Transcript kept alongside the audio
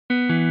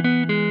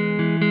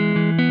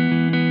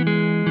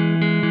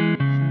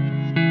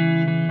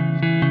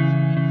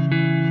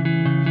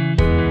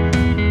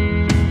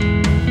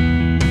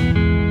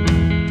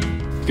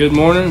Good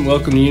morning.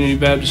 Welcome to Unity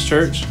Baptist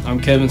Church. I'm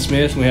Kevin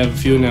Smith, and we have a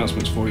few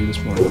announcements for you this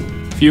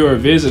morning. If you are a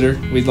visitor,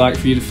 we'd like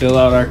for you to fill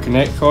out our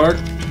Connect card.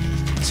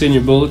 It's in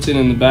your bulletin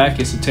in the back.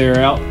 It's a tear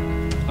out.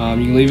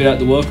 You can leave it at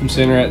the Welcome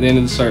Center at the end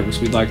of the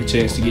service. We'd like a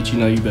chance to get to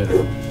know you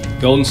better.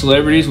 Golden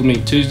Celebrities will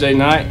meet Tuesday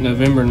night,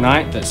 November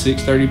 9th at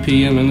 6:30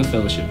 p.m. in the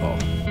Fellowship Hall.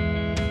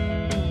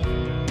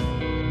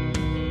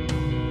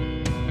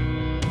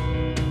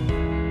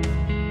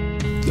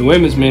 The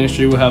Women's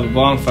Ministry will have a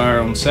bonfire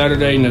on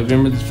Saturday,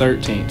 November the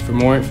 13th. For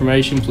more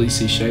information, please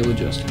see Shayla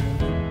Juster.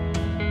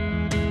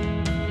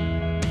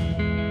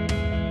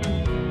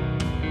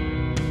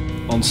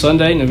 On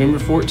Sunday, November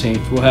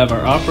 14th, we'll have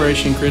our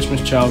Operation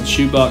Christmas Child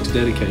shoebox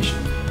dedication.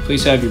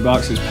 Please have your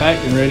boxes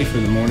packed and ready for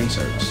the morning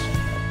service.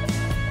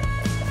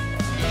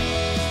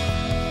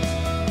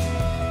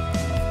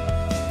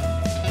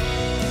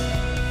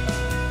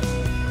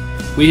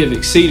 We have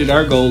exceeded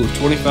our goal of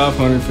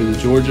 $2,500 for the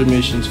Georgia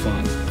Missions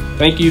Fund.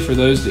 Thank you for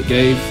those that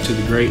gave to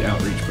the great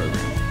outreach program.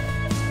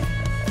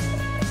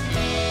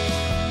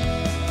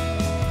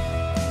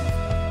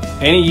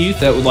 Any youth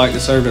that would like to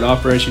serve at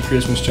Operation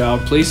Christmas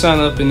Child, please sign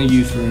up in the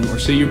youth room or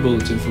see your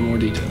bulletin for more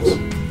details.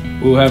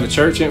 We will have a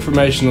church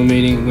informational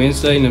meeting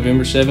Wednesday,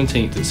 November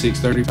 17th at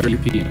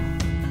 6:30 p.m.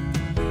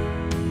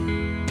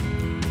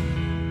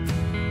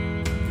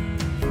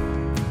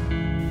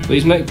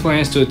 Please make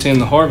plans to attend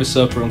the Harvest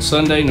Supper on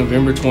Sunday,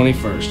 November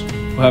 21st.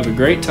 We'll have a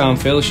great time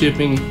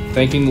fellowshipping,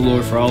 thanking the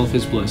Lord for all of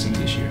His blessings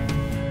this year.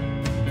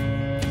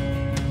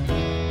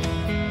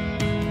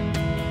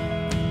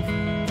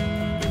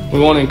 We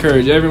want to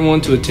encourage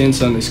everyone to attend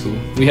Sunday school.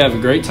 We have a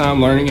great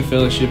time learning and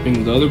fellowshipping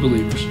with other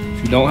believers.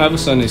 If you don't have a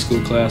Sunday school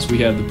class, we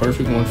have the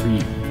perfect one for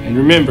you. And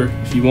remember,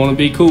 if you want to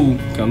be cool,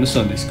 come to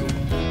Sunday school.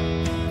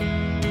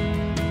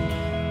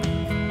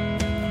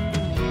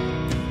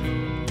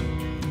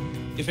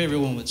 If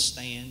everyone would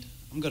stand,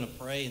 I'm going to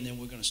pray and then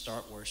we're going to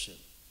start worship.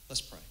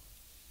 Let's pray.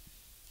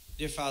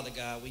 Dear Father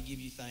God, we give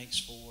you thanks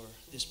for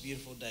this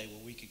beautiful day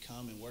where we could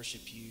come and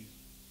worship you,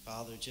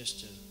 Father,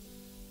 just to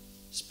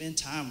spend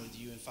time with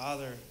you. And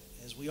Father,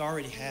 as we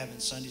already have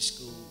in Sunday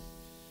school,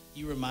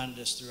 you reminded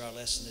us through our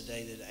lesson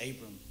today that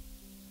Abram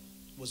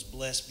was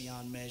blessed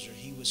beyond measure.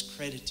 He was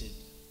credited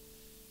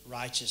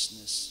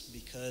righteousness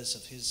because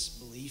of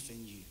his belief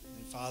in you.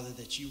 And Father,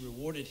 that you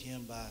rewarded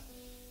him by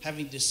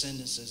having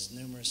descendants as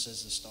numerous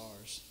as the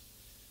stars.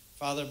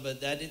 Father, but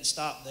that didn't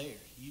stop there.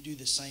 You do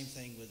the same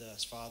thing with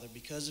us, Father,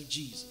 because of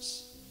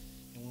Jesus.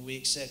 And when we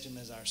accept him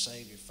as our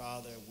Savior,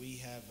 Father, we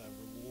have a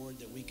reward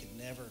that we could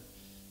never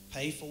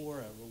pay for,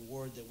 a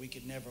reward that we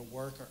could never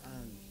work or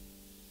earn,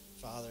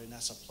 Father, and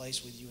that's a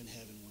place with you in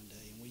heaven one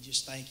day. And we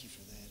just thank you for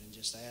that and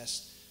just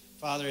ask,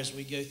 Father, as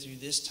we go through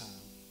this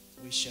time,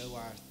 we show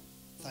our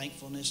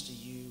thankfulness to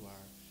you,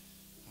 our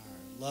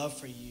love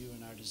for you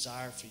and our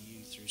desire for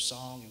you through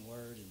song and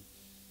word. And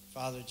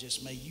Father,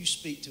 just may you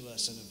speak to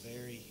us in a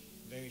very,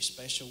 very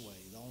special way,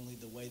 only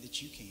the way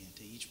that you can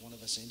to each one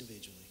of us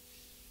individually,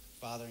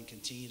 Father, and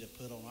continue to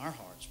put on our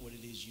hearts what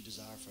it is you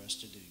desire for us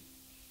to do.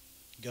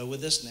 Go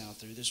with us now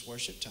through this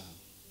worship time.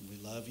 We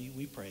love you.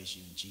 We praise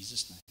you. In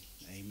Jesus' name,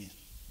 amen.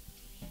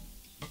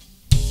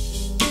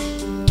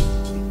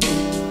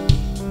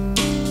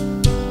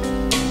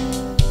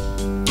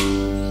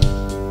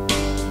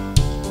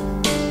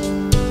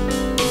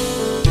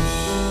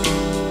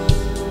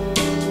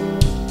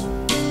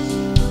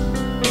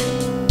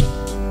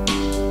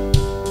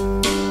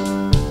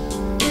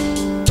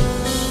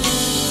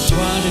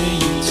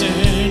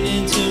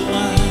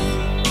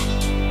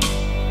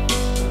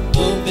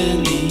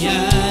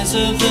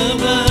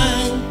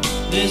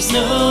 There's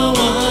no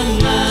one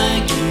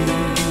like you,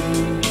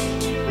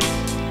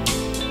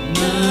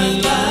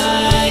 none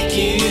like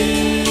you.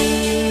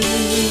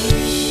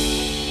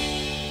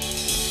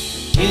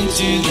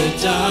 Into the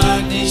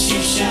darkness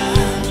you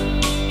shine,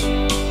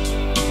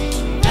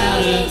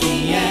 out of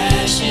the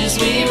ashes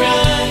we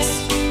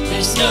rise.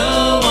 There's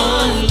no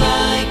one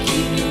like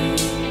you,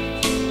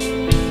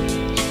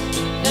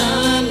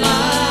 none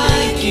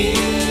like you.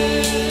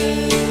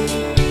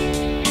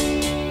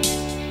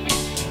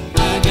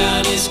 Our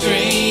God is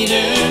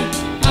greater,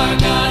 our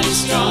God is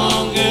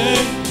stronger.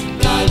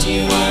 God,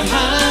 you are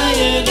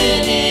higher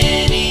than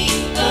any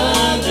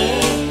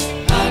other.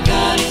 Our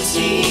God is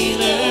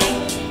healer,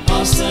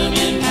 awesome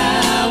in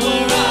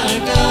power. Our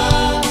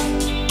God,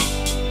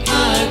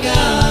 our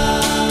God.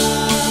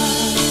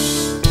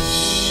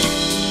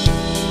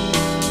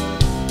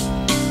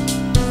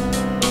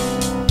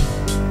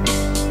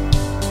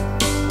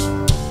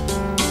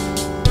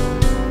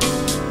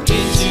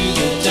 Into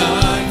the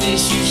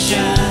darkness you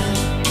shine,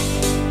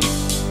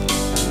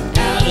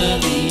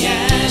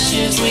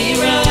 we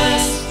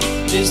rise.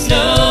 There's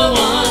no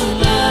one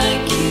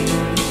like you,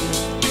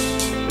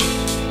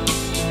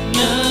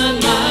 none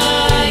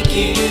like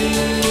you.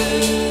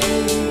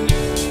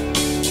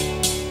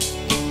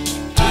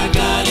 Our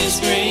God is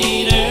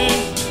greater,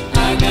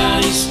 our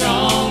God is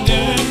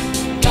stronger.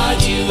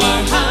 God, you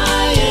are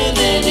higher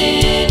than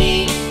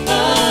any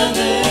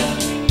other.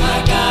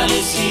 Our God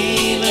is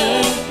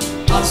healer,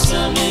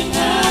 awesome in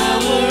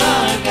power.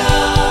 Our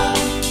God,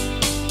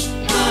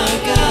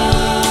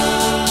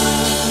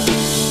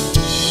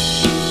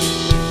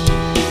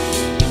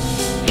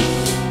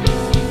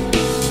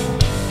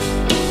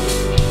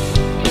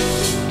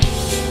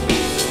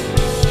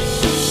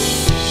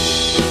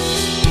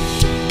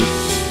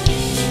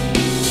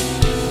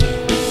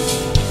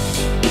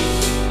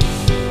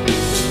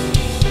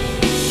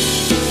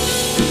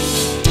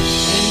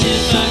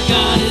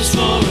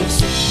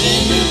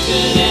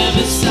 could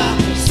ever stop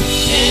us?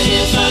 And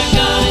if our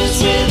God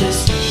is with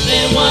us,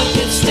 then what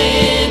could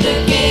stand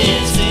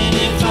against? And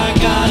if our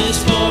God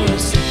is for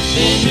us,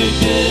 then who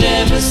could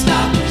ever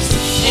stop us?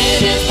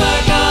 And if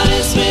our God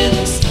is with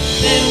us,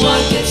 then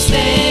what could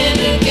stand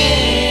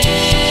against?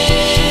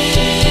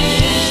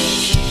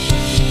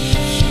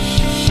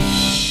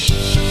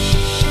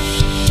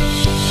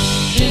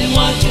 Then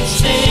what could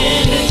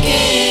stand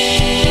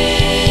against?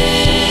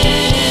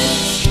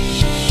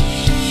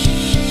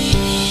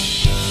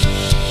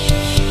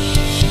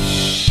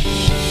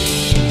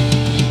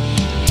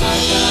 Our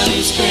God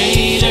is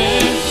greater,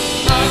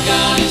 our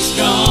God is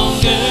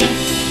stronger.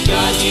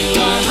 God, you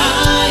are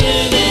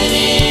higher than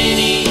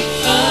any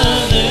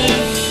other.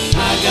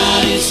 Our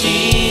God is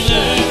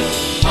healer,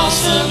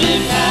 awesome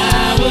in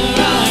power.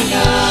 Our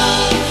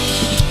God,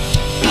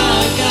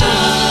 our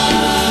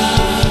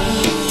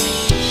God.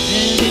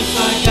 And if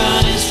our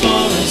God is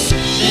for us,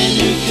 then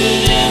who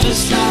could ever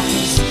stop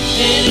us?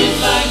 And if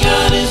our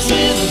God is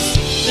with us,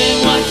 then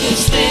what can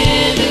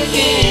stand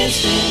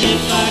against? And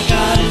if our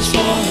God is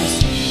for us,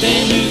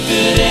 then who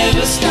could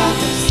ever stop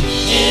us?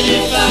 And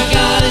if our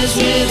God is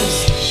with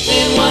us,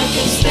 then what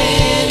can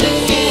stand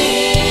against?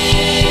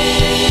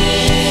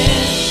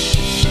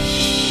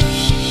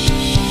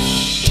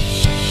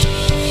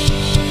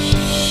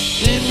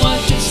 Then what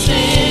can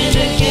stand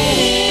against?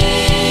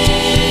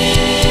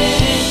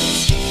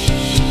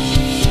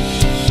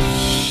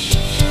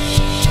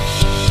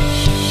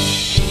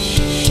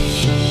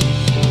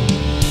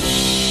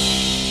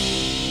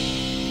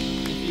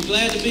 If you're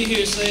glad to be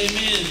here, say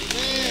amen.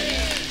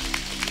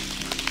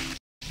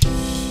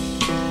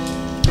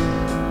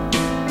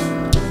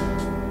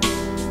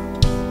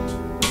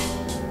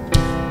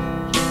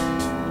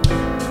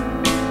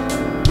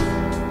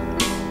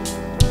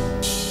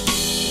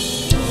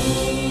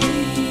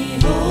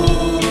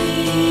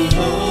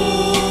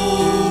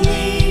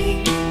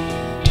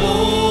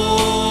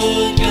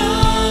 Lord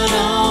God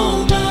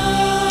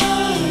Almighty,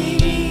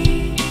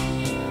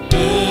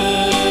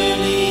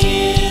 early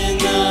in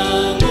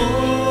the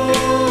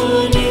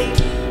morning,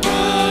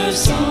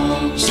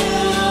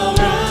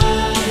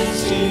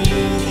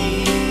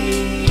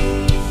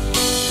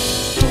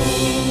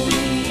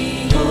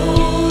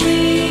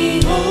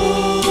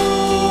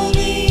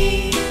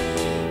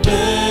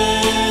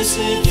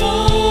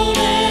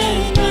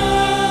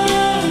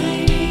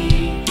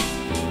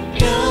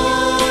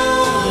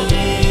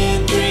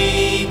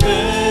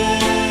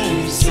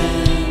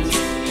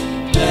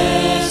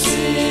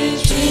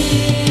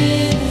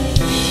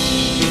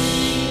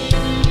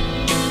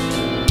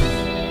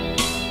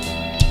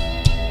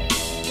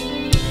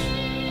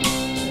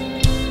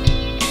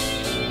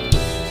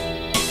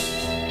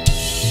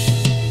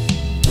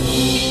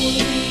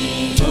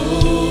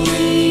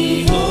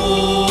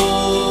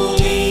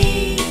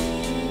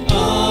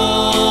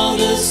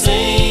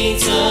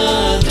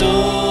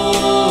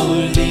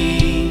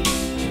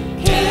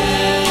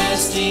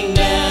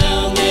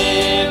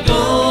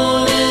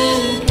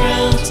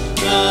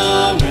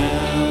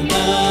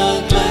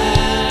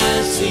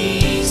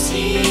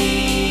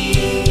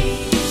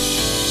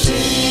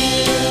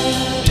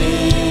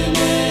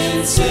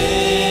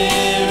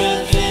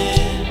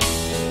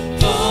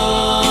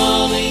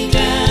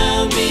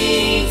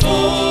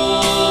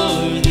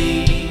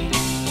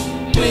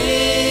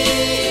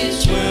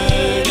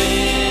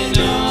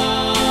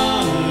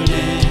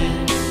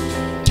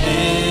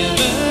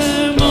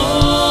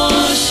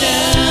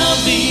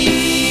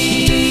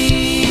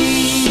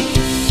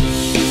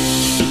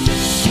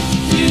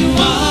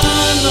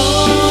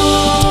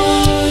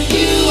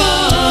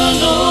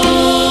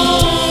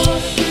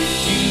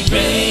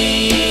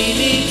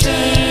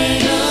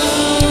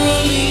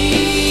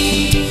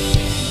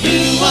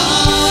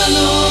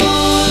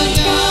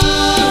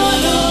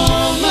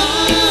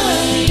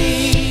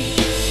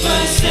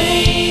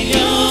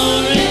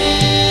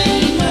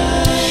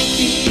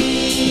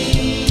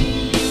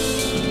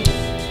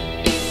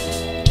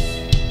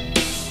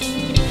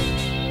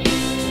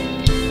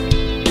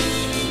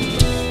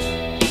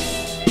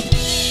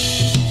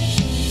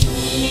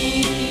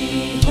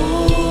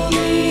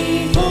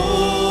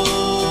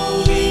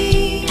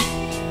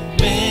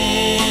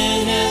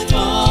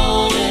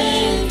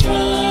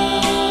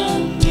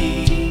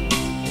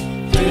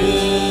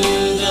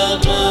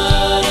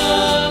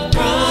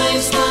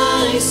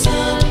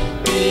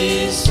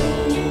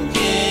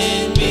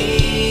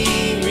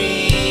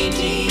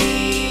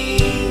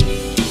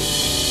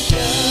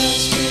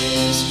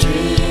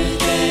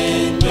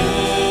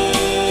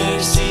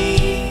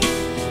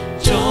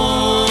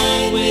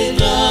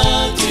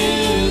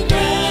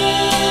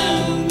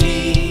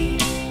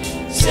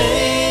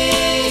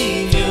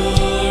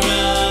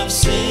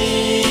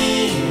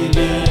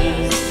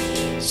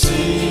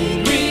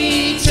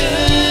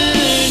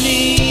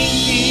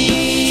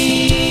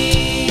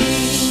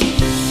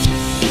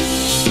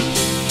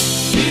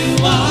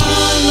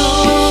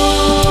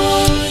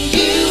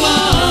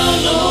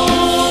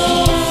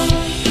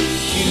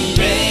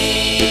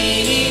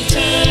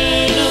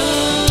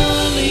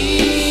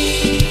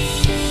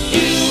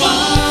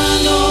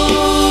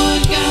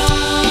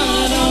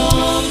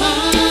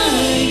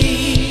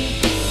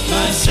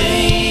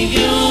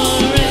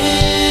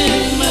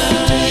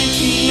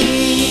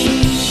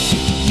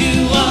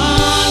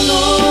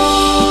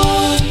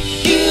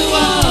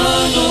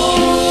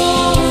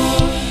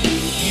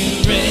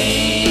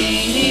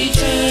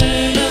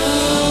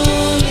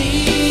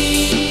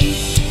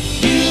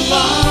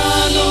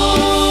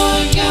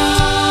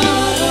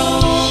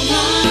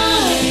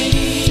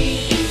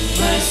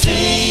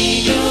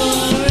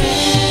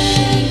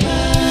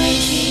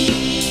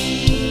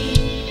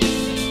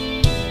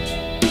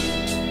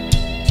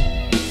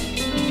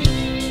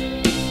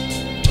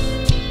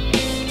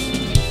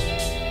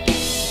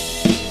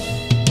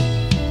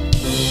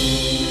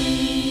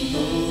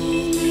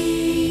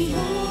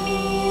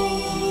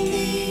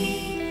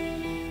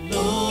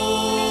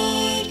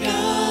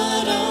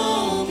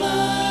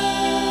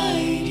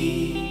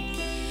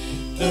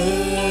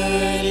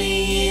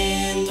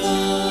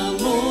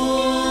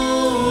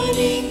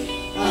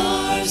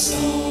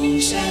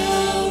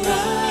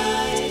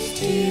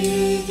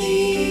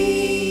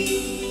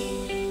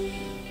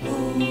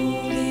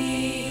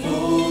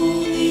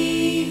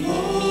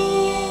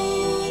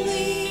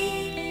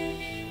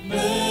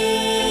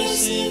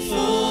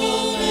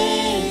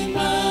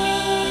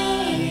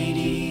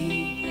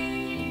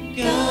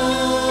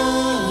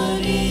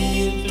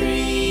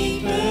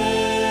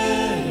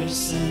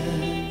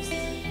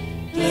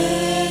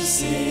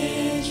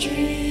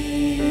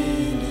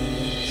 strengthen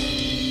us.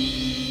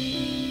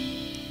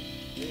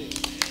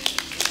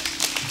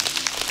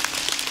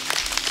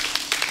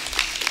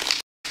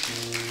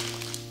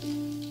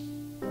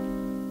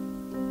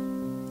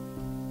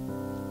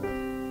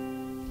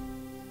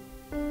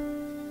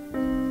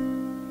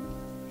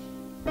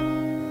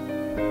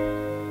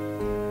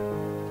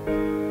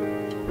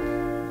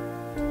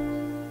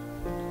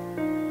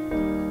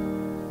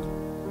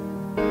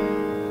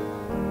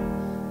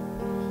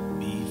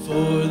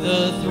 Before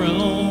the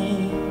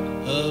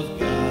throne of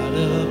God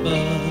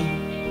above,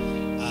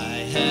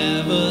 I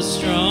have a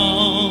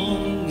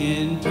strong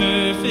and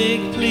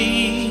perfect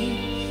plea,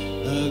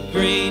 a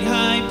great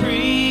high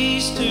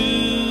priest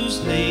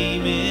whose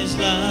name is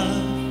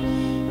love,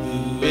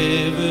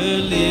 whoever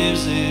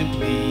lives and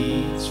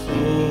pleads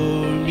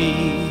for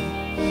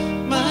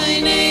me. My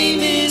name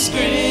is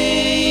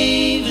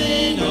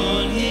graven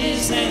on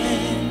his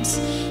hands,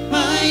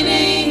 my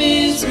name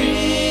is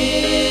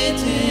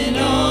written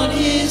on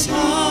his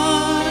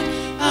heart.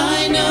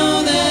 I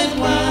know that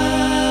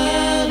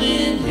while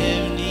in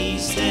heaven he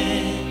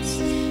stands,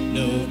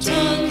 no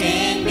tongue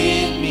can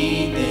bid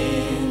me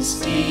thence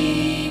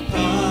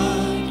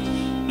depart.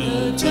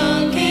 No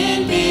tongue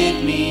can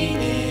bid me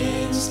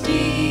thence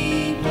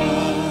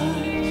depart.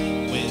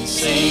 When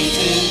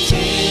Satan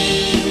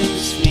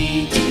tempts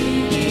me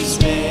to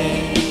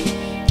despair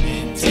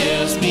and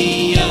tells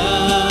me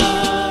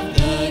of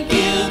the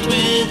guilt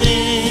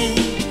within,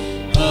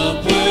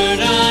 upward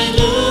I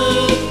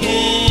look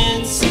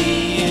and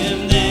see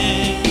him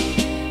there,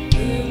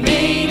 who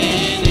made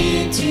an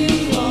end to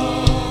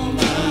all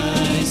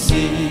my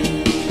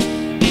sin.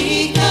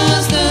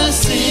 Because the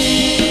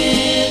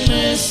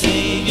sinless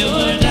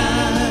Savior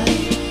died,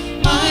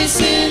 my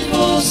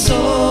sinful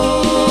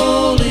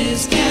soul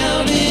is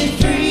counted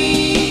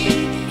free.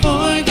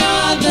 For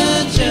God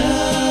the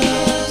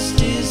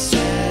just is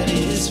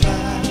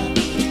satisfied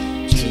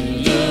to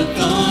look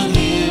on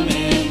him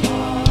and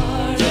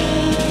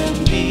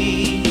pardon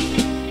me.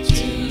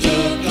 To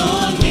look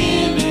on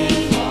him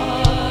and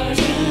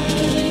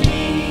pardon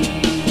me.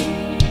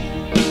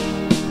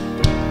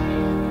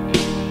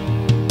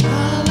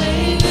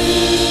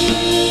 Hallelujah.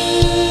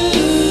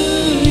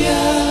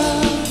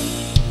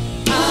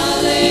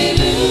 Hallelujah.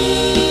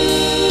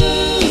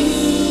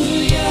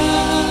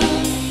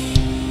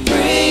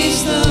 Praise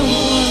the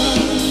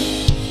one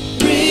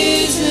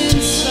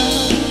risen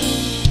Son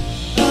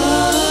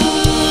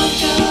of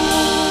God.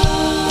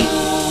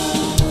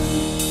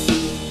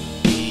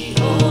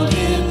 Behold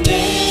him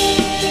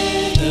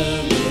there, the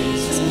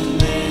risen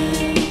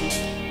man,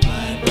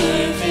 my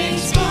perfect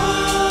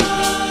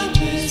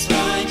spotless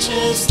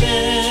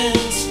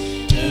righteousness,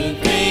 the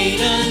great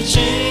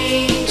unchangeable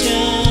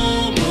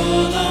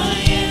I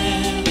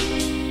am,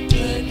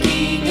 the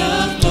King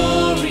of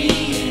glory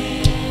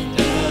and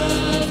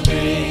of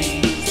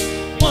grace.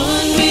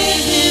 One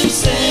with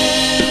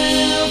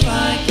himself,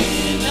 I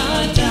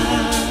cannot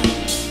die.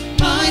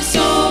 My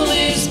soul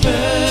is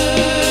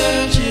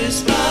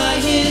purchased by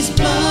his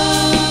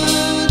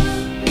blood.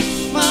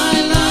 My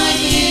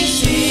life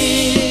is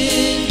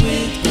hid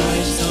with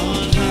Christ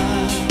on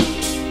high,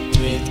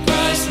 with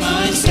Christ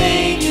my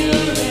Savior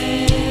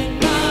and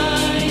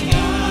my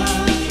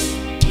God,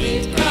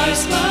 with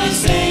Christ my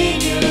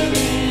Savior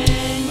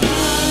and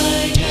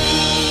my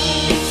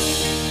God.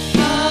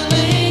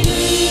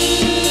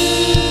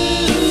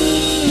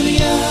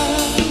 Hallelujah.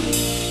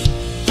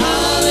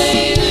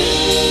 Hallelujah.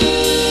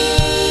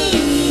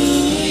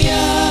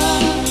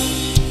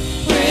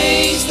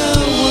 Praise the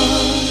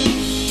one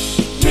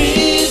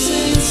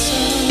risen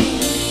Son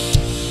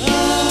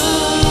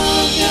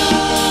of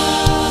God.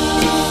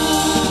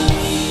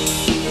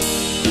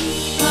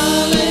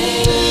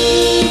 Hallelujah.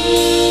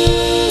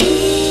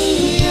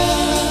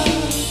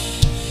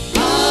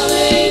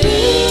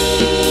 Hallelujah.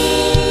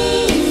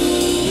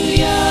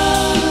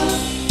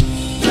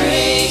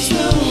 Praise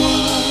the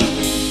one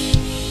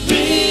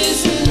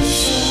risen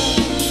Son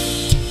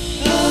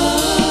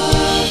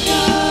of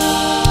God.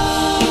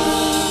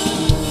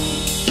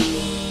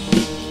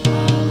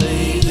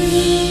 Hallelujah.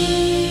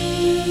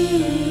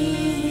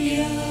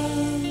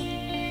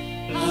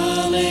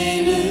 Hallelujah.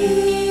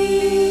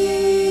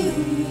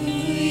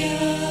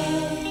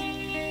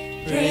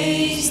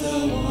 Praise the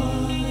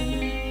one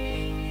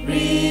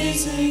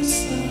risen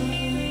Son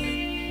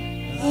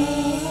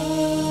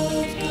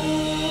of God.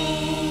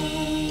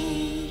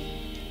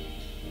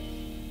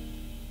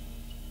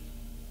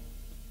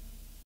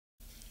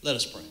 Let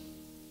us pray.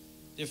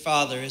 Dear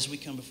Father, as we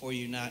come before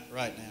you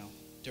right now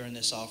during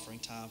this offering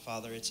time,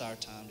 Father, it's our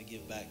time to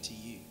give back to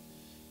you.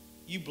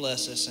 You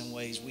bless us in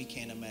ways we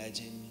can't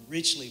imagine.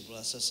 Richly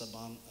bless us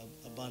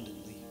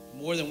abundantly,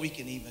 more than we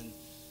can even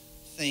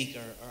think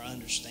or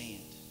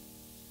understand.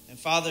 And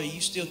Father,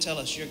 you still tell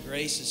us your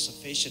grace is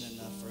sufficient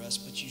enough for us,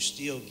 but you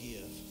still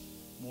give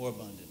more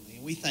abundantly.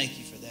 And we thank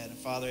you for that. And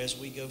Father, as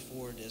we go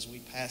forward, as we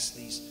pass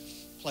these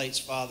plates,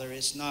 Father,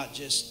 it's not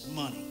just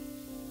money.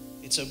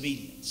 It's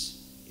obedience.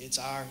 It's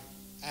our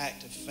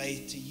act of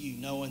faith to you,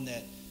 knowing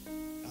that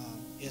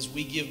as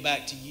we give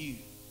back to you,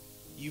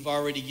 you've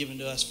already given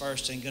to us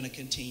first and going to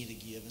continue to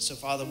give. And so,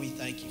 Father, we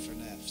thank you for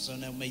that. So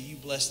now may you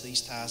bless these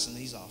tithes and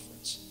these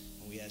offerings.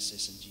 And we ask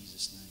this in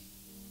Jesus' name.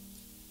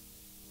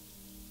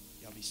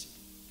 Y'all be seated.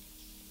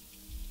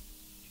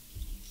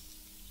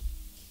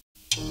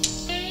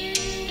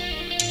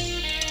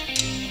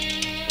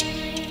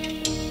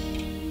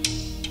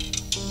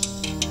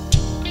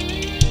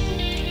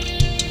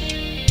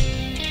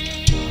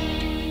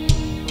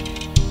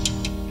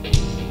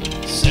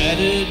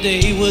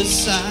 Saturday was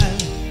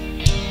silent,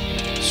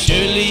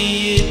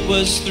 surely it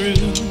was through.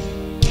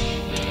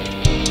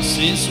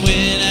 Since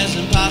when has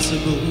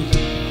impossible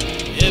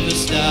ever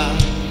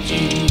stopped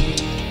you?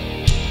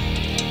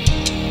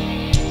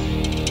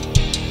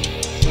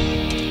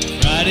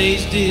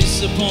 Friday's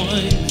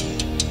disappointment,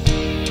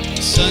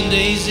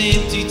 Sunday's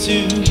empty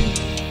too.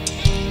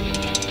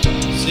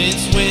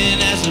 Since when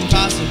has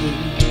impossible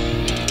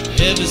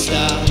ever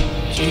stopped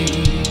you?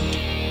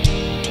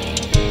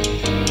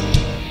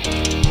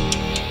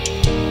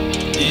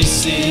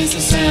 This is the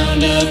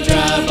sound of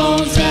dry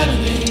bones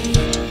rattling.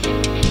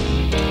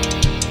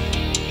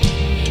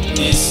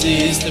 This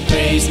is the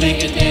praise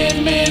make a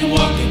dead man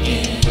walk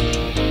again.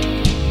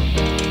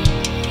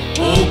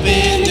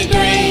 Open the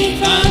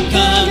grave, I'm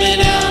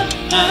coming out.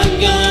 I'm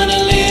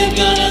gonna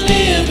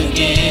live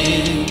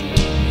again.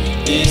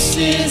 This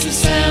is the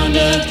sound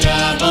of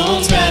dry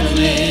bones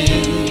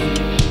rattling.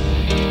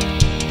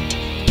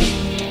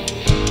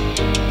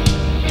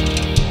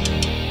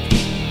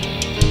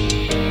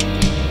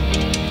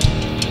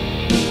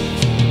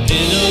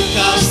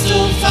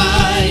 Pentecostal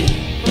fire,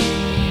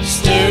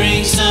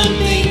 stirring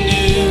something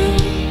new.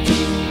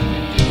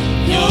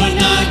 You're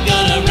not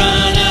gonna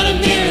run out of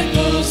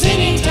miracles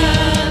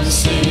anytime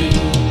soon.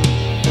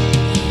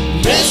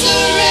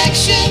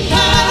 Resurrection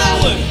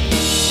power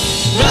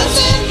runs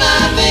in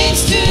my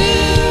veins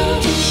too.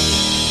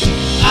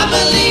 I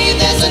believe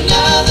there's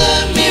another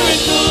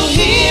miracle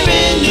here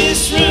in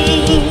this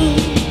room.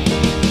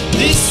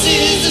 This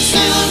is the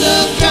sound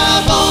of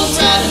dry bones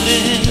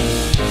rattling.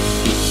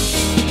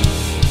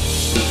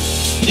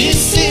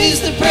 This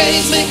is the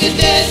praise make a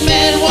dead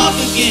man walk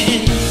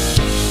again.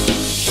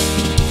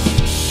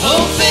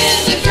 Open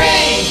the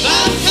grave,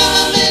 I'm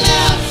coming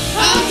out.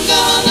 I'm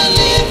gonna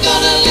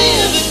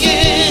live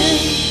again.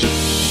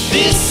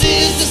 This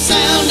is the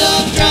sound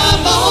of dry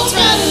bones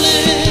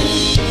rattling.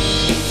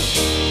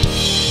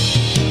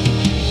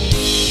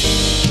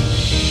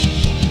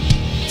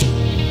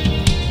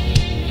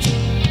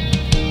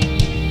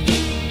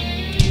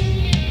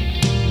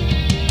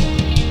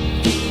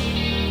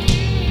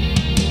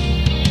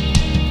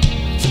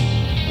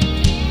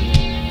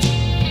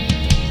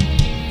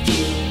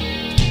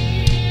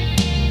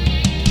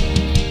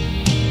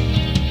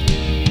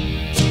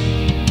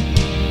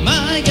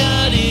 My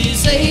God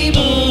is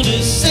able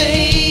to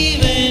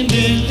save and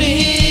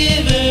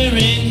deliver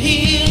and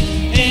heal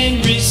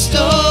and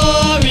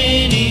restore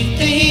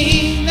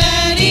anything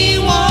that He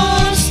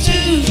wants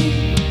to.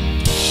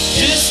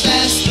 Just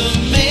ask the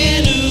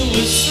man who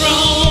was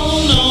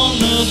thrown on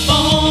the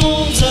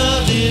bones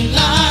of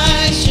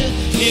Elijah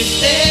if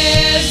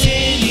there's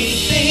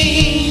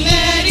anything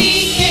that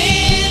He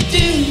can't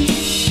do.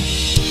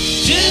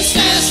 Just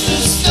ask the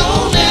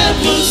stone that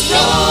was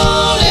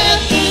rolled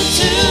at the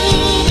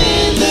tomb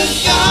in the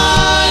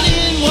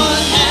garden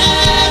what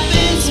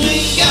happens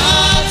when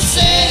God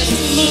says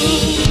to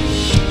move.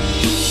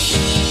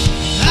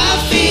 I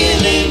feel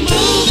Him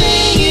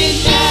moving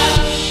it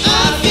now.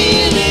 I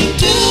feel Him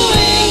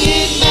doing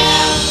it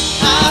now.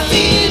 I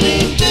feel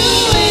Him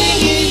doing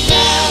it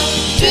now.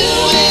 Do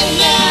it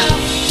now.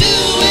 Do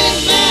it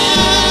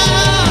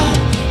now.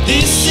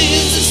 This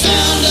is the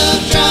sound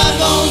of dry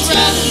bones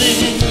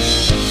rattling.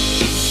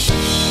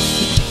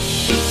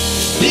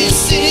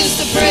 This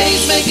is the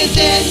praise make a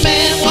dead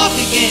man walk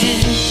again.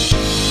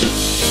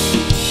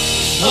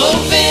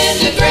 Open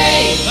the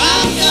grave,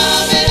 I'm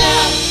coming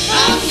out.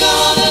 I'm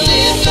gonna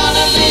live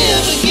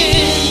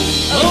again.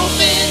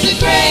 Open the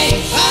grave,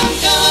 I'm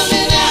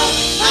coming out.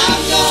 I'm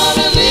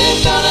gonna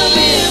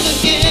live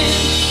again.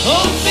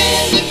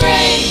 Open the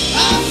grave,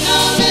 I'm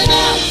coming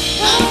out.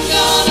 I'm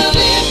gonna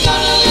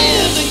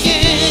live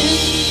again.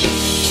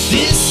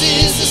 This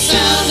is the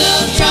sound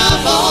of dry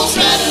bones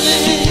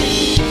rattling.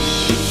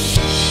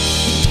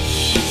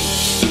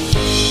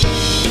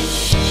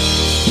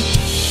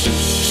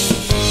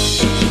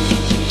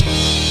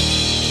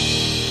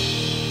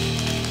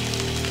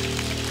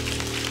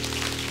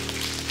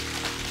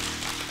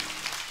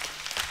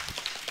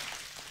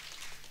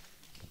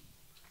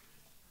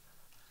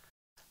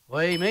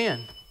 Well,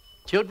 amen.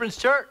 Children's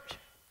Church.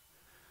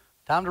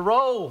 Time to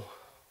roll.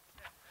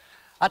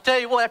 I tell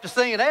you what, after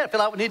singing that, I feel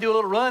like we need to do a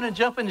little running,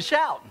 jumping, and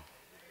shouting.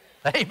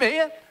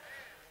 Amen.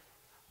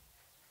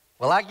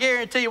 Well, I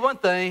guarantee you one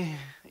thing.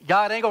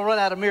 God ain't going to run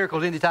out of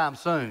miracles anytime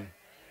soon.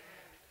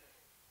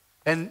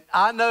 And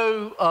I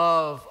know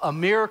of a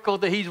miracle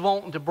that He's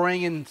wanting to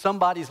bring in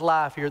somebody's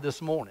life here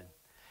this morning.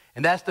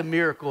 And that's the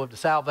miracle of the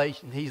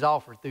salvation He's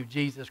offered through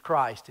Jesus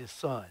Christ, His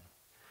Son.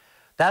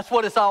 That's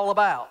what it's all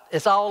about.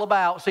 It's all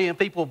about seeing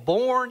people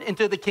born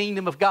into the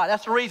kingdom of God.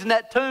 That's the reason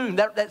that tomb,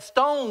 that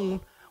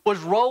stone was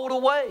rolled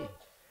away.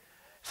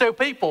 So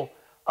people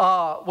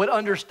would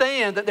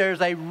understand that there's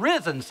a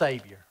risen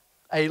Savior,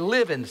 a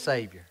living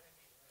Savior.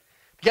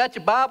 If you got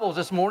your Bibles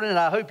this morning, and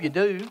I hope you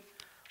do,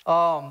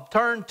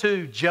 turn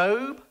to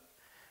Job.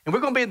 And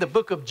we're going to be in the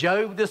book of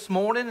Job this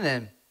morning,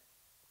 and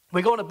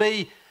we're going to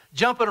be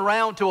jumping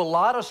around to a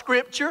lot of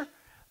scripture,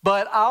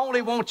 but I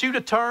only want you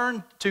to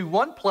turn to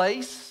one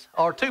place,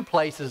 or two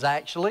places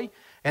actually,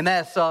 and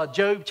that's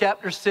Job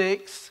chapter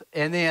 6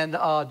 and then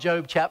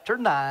Job chapter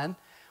 9.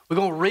 We're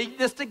going to read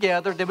this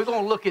together, then we're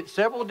going to look at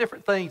several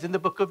different things in the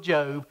book of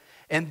Job,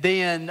 and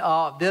then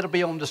that'll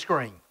be on the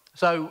screen.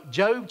 So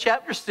Job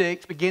chapter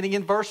 6, beginning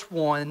in verse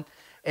 1,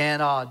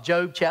 and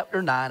Job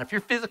chapter 9. If you're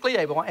physically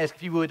able, I want to ask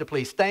if you would to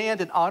please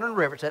stand in honor and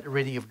reverence at the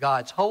reading of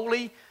God's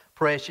holy,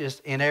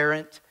 precious,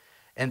 inerrant,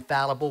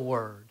 infallible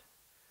word.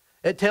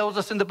 It tells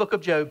us in the book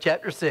of Job,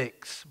 chapter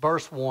 6,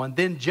 verse 1,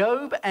 Then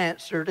Job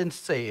answered and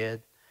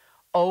said,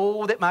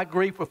 Oh, that my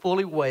grief were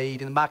fully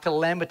weighed, and my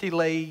calamity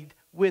laid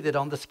with it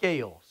on the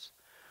scales.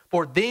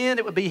 For then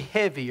it would be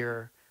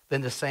heavier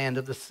than the sand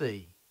of the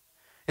sea.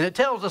 And it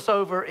tells us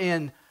over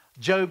in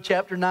Job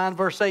chapter 9,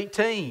 verse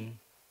 18,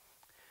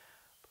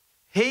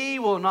 He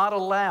will not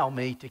allow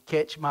me to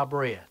catch my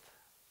breath,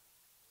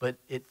 but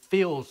it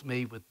fills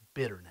me with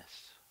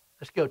bitterness.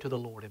 Let's go to the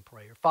Lord in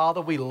prayer.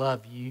 Father, we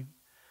love you.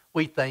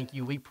 We thank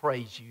you. We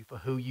praise you for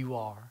who you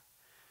are.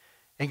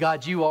 And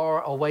God, you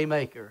are a way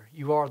maker.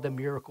 You are the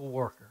miracle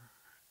worker.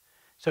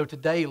 So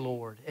today,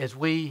 Lord, as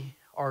we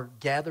are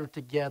gathered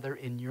together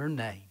in your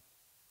name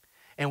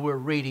and we're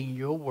reading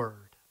your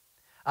word,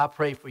 I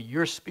pray for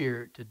your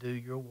spirit to do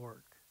your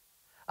work.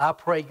 I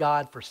pray,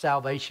 God, for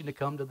salvation to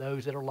come to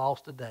those that are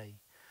lost today.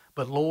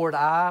 But Lord,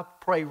 I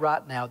pray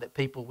right now that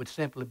people would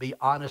simply be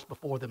honest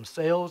before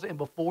themselves and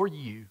before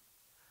you.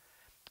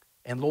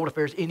 And Lord, if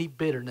there's any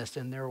bitterness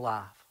in their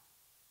life,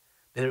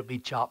 that it would be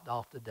chopped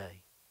off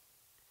today.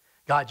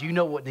 God, you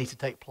know what needs to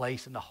take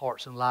place in the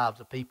hearts and lives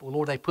of people.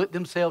 Lord, they put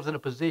themselves in a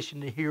position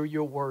to hear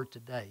your word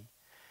today.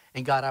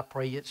 And God, I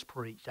pray it's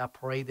preached. I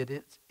pray that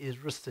it is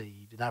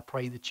received. And I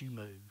pray that you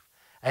move.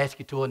 I ask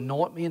you to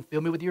anoint me and fill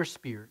me with your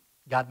spirit.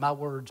 God, my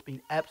words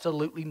mean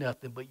absolutely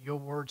nothing, but your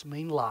words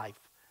mean life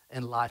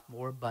and life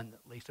more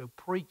abundantly. So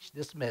preach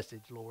this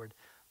message, Lord,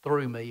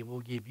 through me, and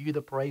we'll give you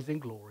the praise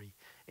and glory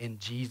in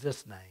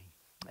Jesus' name.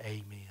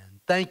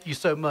 Amen. Thank you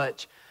so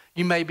much.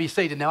 You may be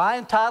seated. Now, I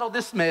entitled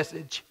this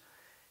message,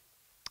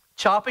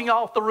 Chopping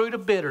Off the Root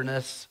of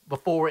Bitterness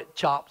Before It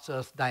Chops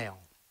Us Down.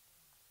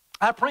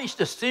 I preached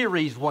a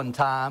series one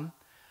time,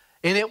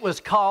 and it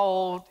was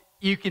called,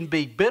 You Can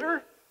Be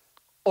Bitter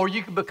or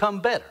You Can Become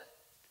Better.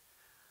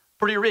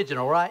 Pretty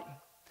original, right?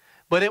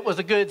 But it was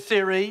a good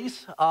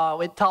series.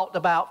 It talked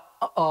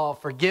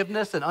about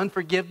forgiveness and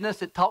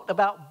unforgiveness. It talked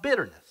about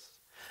bitterness.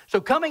 So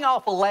coming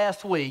off of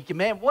last week, and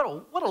man, what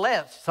a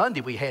last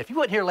Sunday we had. If you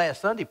weren't here last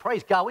Sunday,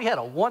 praise God, we had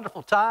a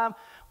wonderful time.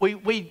 We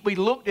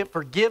looked at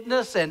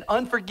forgiveness and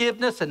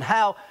unforgiveness and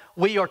how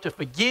we are to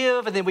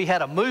forgive. And then we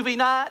had a movie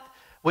night,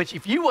 which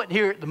if you weren't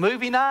here at the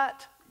movie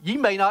night, you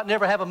may not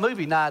never have a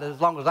movie night as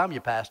long as I'm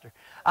your pastor.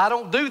 I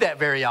don't do that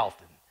very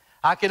often.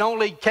 I can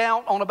only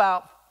count on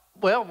about,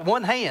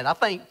 one hand. I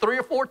think 3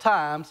 or 4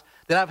 times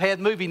that I've had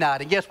movie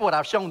night. And guess what?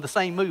 I've shown the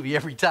same movie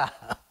every time.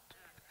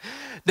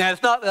 Now,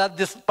 it's not that I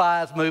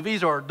despise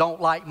movies or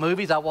don't like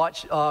movies. I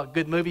watch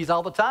good movies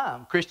all the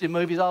time, Christian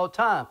movies all the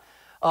time.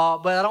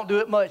 But I don't do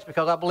it much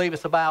because I believe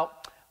it's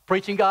about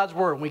preaching God's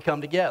word when we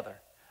come together.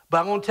 But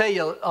I'm going to tell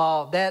you,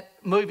 that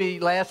movie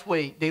last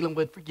week, dealing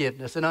with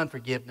forgiveness and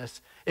unforgiveness,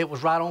 it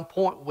was right on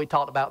point when we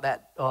talked about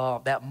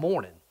that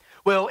morning.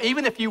 Well,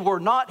 even if you were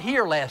not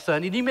here last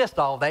Sunday and you missed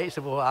all that, you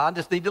said, well, I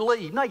just need to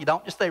leave. No, you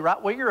don't. Just stay right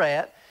where you're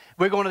at.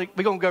 We're going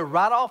to go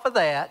right off of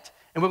that,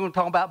 and we're going to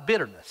talk about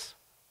bitterness.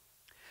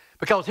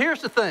 Because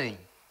here's the thing.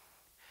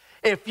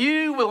 If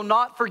you will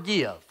not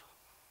forgive,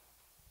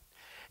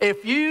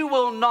 if you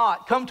will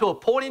not come to a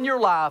point in your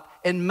life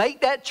and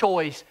make that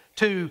choice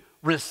to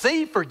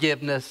receive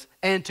forgiveness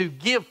and to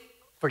give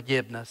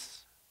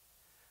forgiveness,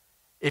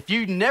 if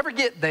you never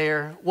get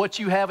there, what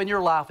you have in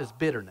your life is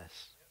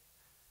bitterness.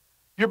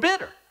 You're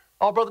bitter.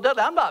 Oh, Brother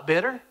Dudley, I'm not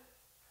bitter.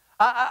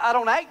 I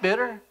don't act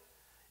bitter.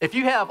 If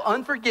you have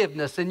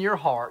unforgiveness in your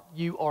heart,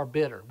 you are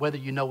bitter, whether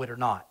you know it or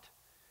not.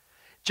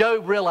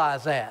 Job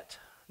realized that.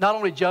 Not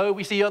only Job,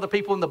 we see other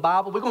people in the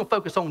Bible. We're going to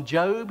focus on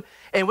Job,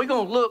 and we're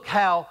going to look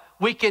how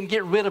we can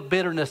get rid of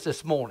bitterness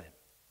this morning.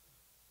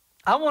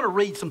 I want to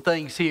read some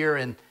things here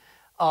and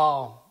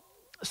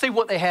see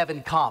what they have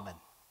in common.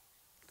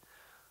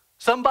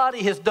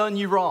 Somebody has done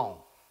you wrong.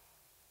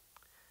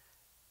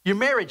 Your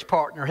marriage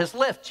partner has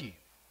left you.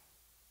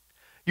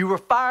 You were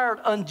fired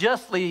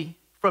unjustly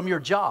from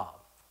your job.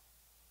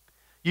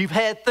 You've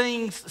had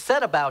things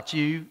said about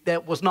you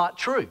that was not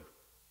true.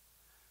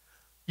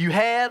 You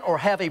had or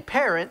have a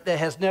parent that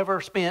has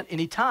never spent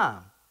any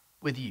time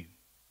with you.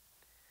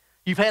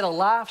 You've had a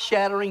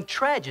life-shattering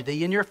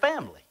tragedy in your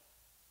family.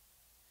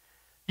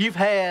 You've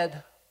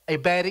had a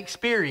bad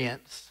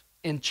experience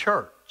in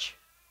church.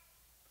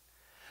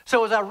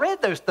 So as I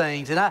read those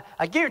things, and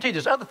I guarantee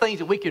there's other things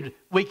that we could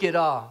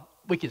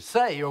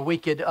say or we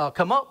could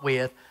come up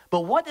with,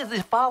 but what is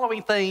the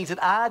following things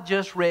that I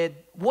just read,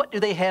 what do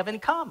they have in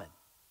common?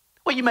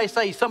 Well, you may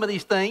say some of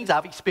these things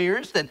I've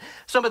experienced, and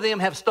some of them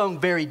have stung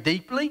very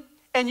deeply,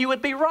 and you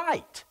would be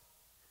right.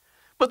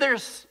 But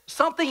there's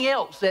something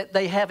else that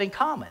they have in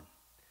common.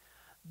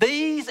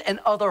 These and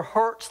other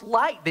hurts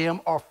like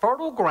them are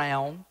fertile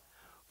ground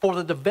for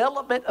the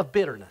development of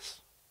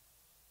bitterness.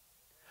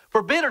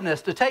 For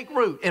bitterness to take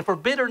root and for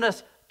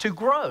bitterness to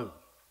grow.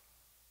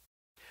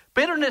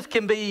 Bitterness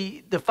can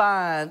be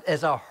defined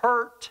as a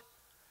hurt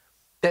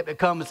that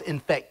becomes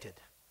infected.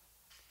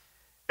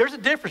 There's a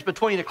difference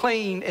between a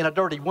clean and a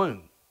dirty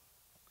wound.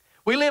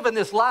 We live in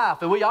this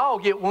life and we all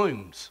get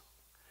wounds.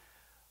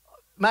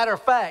 Matter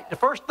of fact, the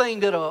first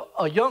thing that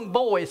a young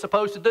boy is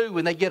supposed to do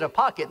when they get a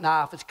pocket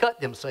knife is cut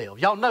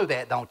themselves. Y'all know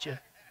that, don't you?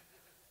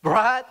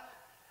 Right?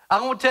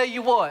 I'm going to tell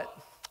you what.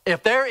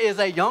 If there is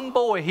a young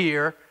boy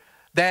here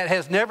that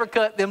has never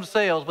cut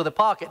themselves with a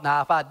pocket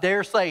knife, I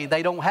dare say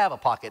they don't have a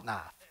pocket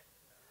knife.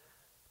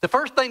 The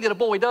first thing that a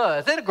boy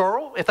does, and a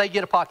girl, if they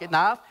get a pocket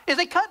knife, is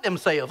they cut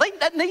themselves.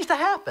 That needs to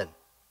happen.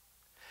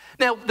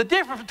 Now, the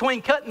difference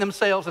between cutting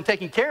themselves and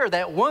taking care of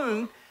that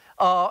wound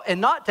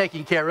and not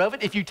taking care of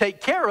it, if you take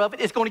care of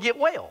it, it's going to get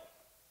well.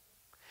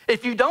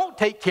 If you don't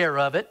take care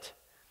of it,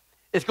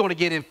 it's going to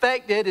get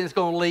infected and it's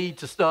going to lead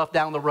to stuff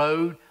down the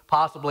road,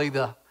 possibly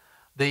the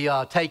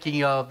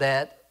taking of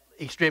that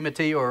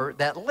extremity or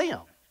that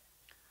limb.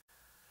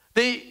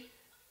 The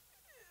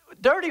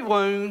dirty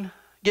wound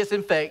gets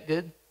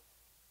infected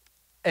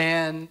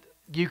and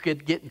you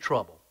could get in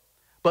trouble.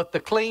 But the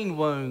clean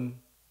wound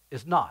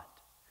is not.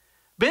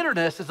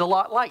 Bitterness is a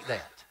lot like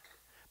that.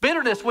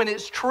 Bitterness, when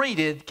it's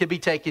treated, can be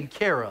taken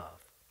care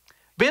of.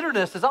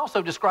 Bitterness is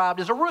also described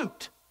as a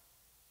root.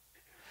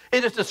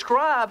 It is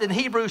described in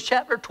Hebrews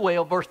chapter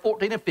 12, verse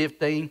 14 and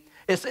 15.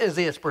 It says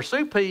this,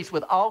 pursue peace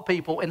with all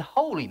people and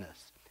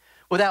holiness,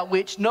 without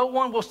which no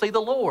one will see the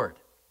Lord.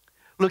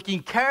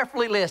 Looking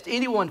carefully lest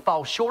anyone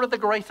fall short of the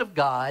grace of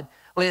God,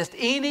 lest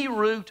any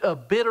root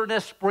of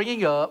bitterness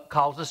springing up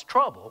causes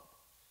trouble.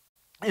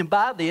 And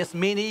by this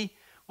many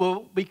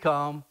will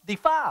become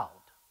defiled.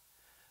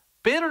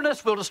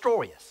 Bitterness will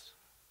destroy us.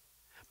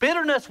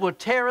 Bitterness will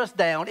tear us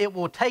down. It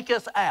will take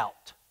us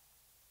out.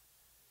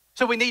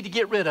 So we need to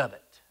get rid of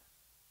it.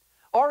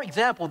 Our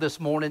example this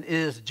morning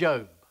is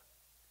Job.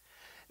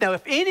 Now,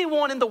 if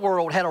anyone in the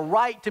world had a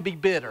right to be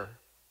bitter,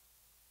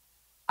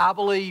 I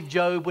believe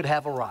Job would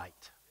have a right.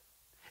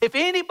 If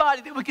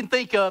anybody that we can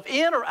think of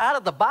in or out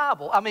of the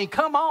Bible, I mean,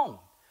 come on.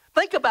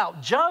 Think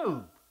about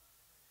Job.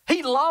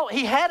 He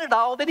had it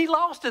all, then he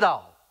lost it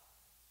all.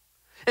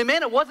 And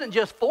man, it wasn't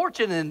just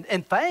fortune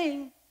and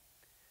fame.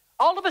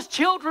 All of his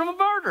children were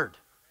murdered.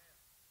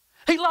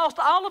 He lost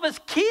all of his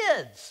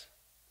kids.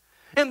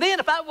 And then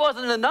if that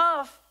wasn't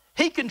enough,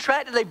 he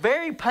contracted a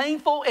very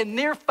painful and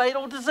near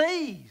fatal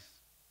disease.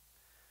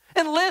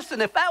 And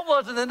listen, if that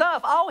wasn't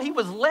enough, all he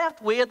was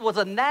left with was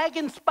a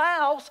nagging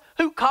spouse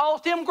who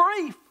caused him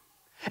grief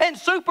and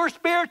super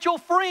spiritual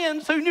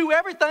friends who knew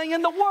everything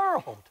in the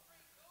world.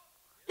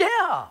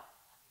 Yeah.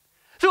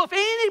 So if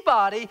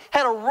anybody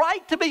had a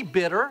right to be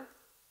bitter,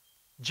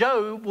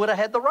 Job would have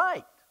had the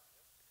right.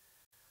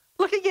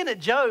 Look again at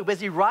Job as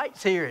he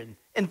writes here.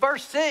 In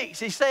verse 6,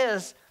 he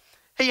says,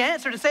 he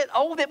answered and said,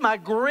 oh, that my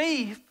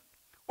grief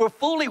were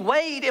fully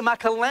weighed and my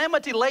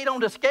calamity laid on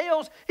the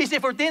scales. He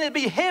said, for then it'd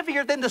be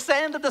heavier than the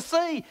sand of the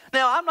sea.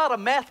 Now, I'm not a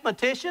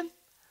mathematician.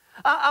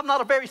 I'm not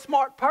a very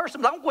smart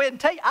person, but I'm going to go ahead and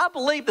tell you, I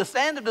believe the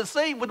sand of the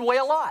sea would weigh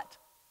a lot.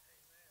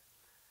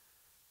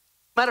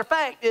 Matter of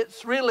fact,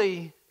 it's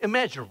really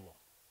immeasurable.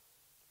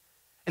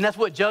 And that's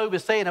what Job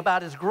is saying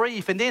about his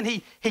grief. And then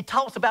he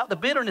talks about the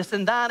bitterness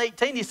in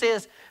 9:18. He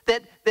says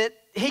that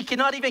he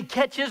cannot even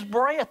catch his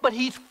breath, but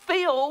he's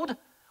filled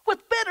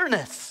with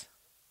bitterness.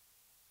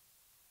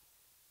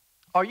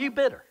 Are you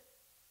bitter?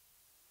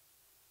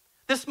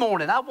 This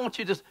morning, I want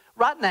you to just,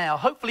 right now,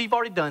 hopefully you've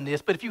already done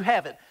this, but if you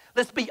haven't,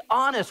 let's be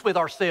honest with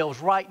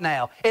ourselves right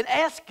now and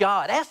ask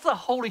God, ask the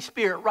Holy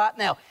Spirit right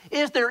now,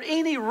 is there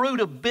any root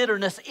of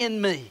bitterness in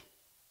me?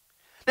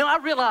 Now,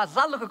 I realize as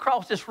I look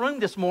across this room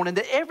this morning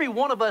that every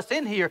one of us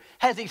in here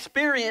has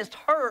experienced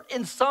hurt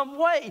in some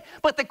way.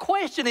 But the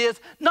question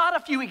is not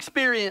if you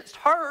experienced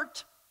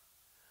hurt,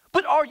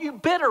 but are you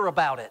bitter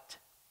about it?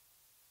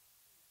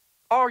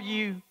 Are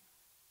you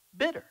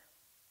bitter?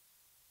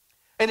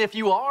 And if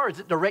you are, is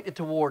it directed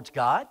towards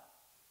God?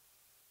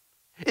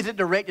 Is it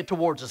directed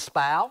towards a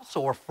spouse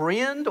or a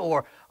friend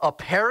or a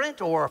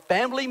parent or a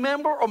family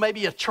member or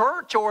maybe a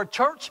church or a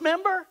church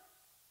member?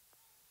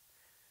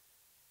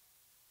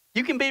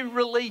 You can be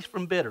released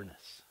from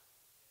bitterness.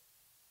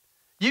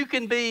 You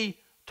can be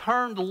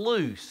turned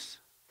loose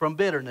from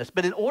bitterness.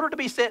 But in order to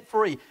be set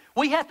free,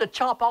 we have to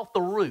chop off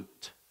the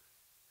root.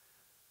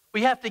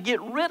 We have to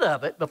get rid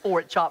of it before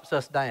it chops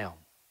us down.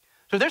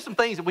 So there's some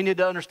things that we need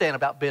to understand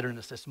about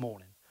bitterness this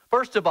morning.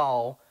 First of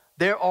all,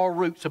 there are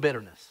roots of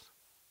bitterness.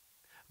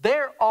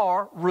 There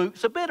are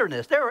roots of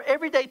bitterness. There are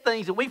everyday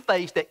things that we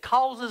face that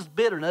causes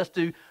bitterness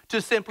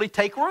to simply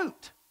take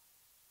root.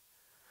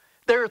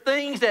 There are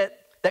things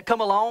that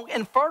come along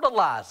and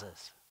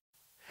fertilizes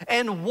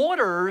and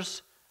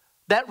waters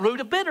that root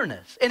of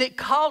bitterness, and it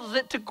causes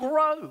it to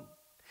grow.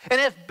 And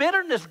as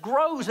bitterness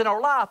grows in our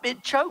life,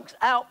 it chokes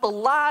out the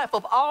life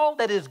of all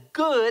that is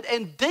good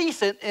and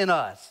decent in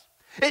us.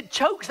 It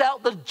chokes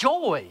out the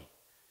joy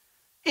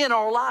in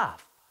our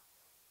life.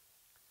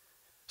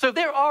 So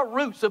there are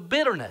roots of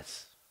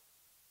bitterness.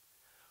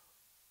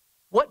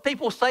 What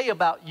people say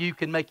about you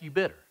can make you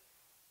bitter.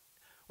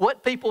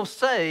 What people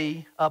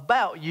say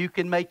about you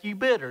can make you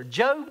bitter.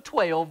 Job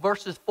 12,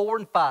 verses 4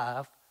 and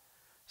 5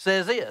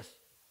 says this.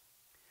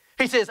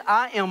 He says,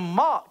 I am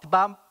mocked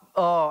by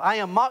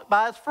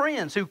his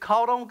friends who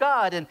called on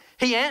God, and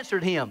he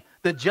answered him,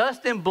 the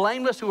just and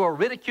blameless who are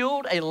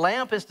ridiculed, a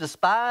lamp is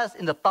despised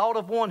in the thought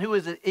of one who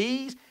is at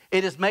ease.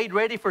 It is made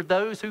ready for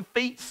those whose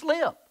feet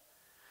slip.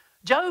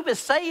 Job is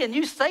saying,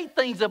 you say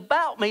things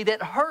about me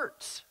that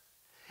hurts,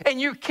 and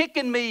you're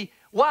kicking me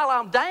while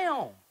I'm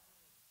down.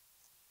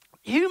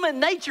 Human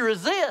nature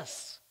is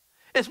this.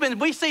 It's when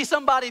we see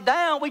somebody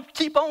down, we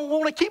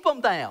want to keep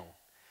them down.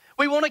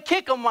 We want to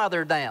kick them while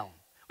they're down.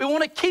 We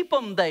want to keep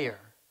them there.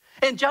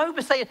 And Job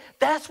is saying,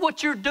 that's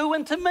what you're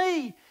doing to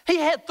me. He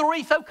had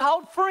 3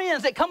 so-called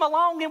friends that come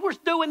along and were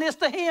doing this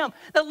to him.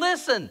 Now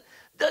listen,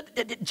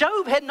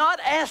 Job had not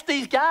asked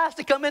these guys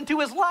to come into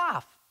his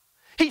life.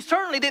 He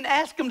certainly didn't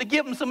ask them to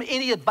give him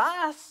any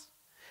advice.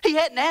 He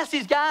hadn't asked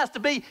these guys to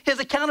be his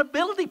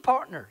accountability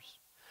partners.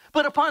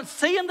 But upon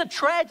seeing the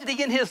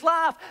tragedy in his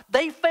life,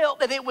 they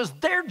felt that it was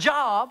their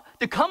job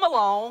to come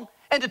along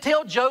and to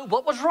tell Job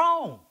what was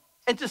wrong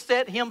and to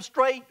set him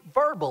straight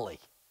verbally.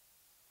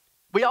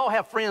 We all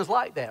have friends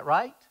like that,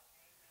 right?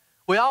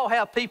 We all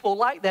have people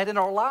like that in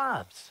our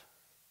lives.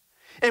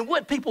 And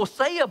what people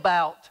say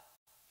about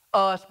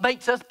us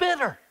makes us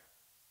bitter.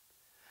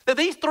 Now,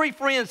 these 3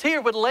 friends here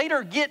would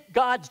later get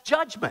God's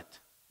judgment.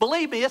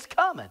 Believe me, it's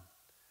coming.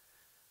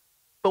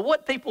 But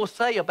what people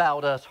say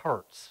about us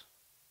hurts.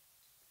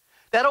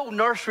 That old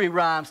nursery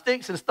rhyme,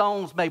 sticks and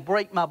stones may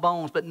break my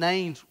bones, but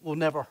names will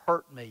never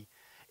hurt me,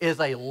 is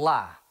a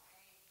lie.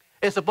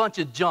 It's a bunch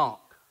of junk.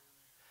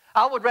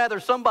 I would rather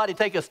somebody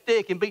take a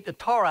stick and beat the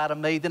tar out of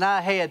me than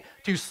I had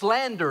to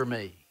slander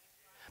me.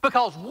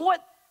 Because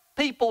what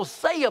people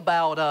say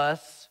about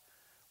us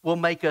will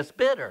make us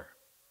bitter.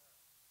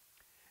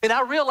 And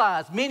I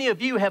realize many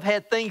of you have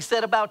had things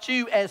said about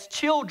you as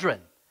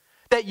children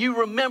that you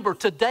remember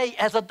today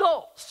as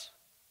adults.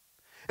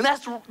 And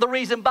that's the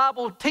reason the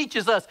Bible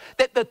teaches us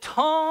that the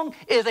tongue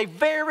is a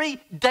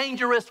very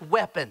dangerous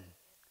weapon,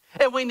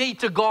 and we need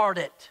to guard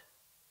it.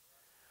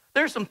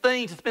 There's some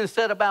things that's been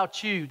said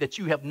about you that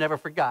you have never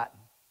forgotten.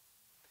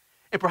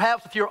 And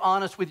perhaps if you're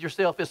honest with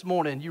yourself this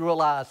morning, you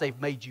realize they've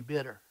made you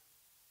bitter.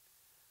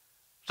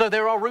 So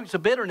there are roots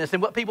of bitterness,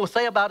 and what people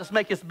say about us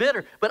make us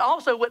bitter, but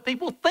also what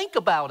people think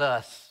about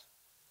us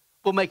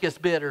will make us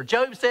bitter.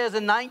 Job says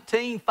in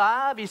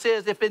 19:5, he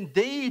says, if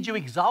indeed you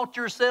exalt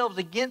yourselves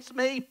against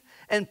me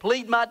and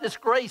plead my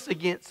disgrace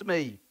against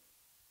me.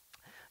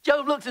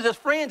 Job looks at his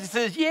friends and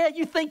says, yeah,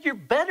 you think you're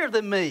better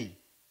than me.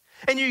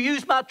 And you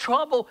use my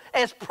trouble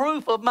as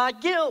proof of my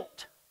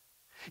guilt.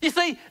 You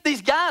see,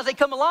 these guys, they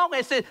come along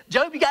and say,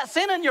 Job, you got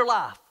sin in your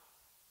life.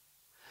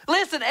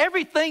 Listen,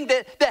 everything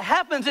that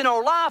happens in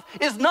our life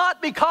is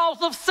not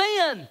because of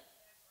sin.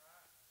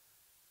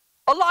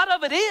 A lot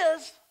of it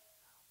is,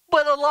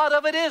 but a lot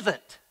of it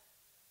isn't.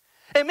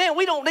 And man,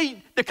 we don't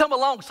need to come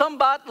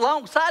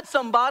alongside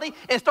somebody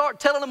and start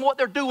telling them what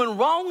they're doing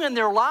wrong in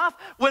their life,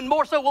 when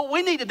more so what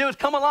we need to do is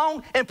come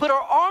along and put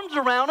our arms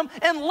around them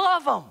and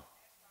love them.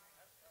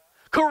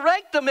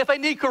 Correct them if they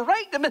need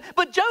correcting.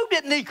 But Job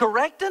didn't need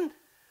correcting.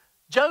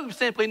 Job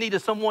simply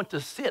needed someone to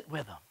sit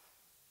with him.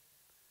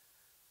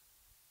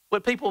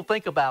 What people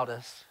think about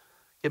us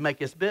can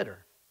make us bitter.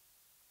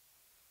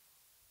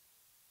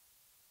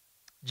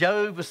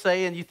 Job was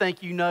saying, you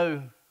think you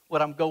know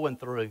what I'm going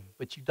through,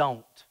 but you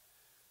don't.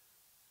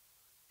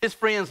 His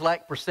friends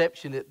lack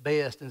perception at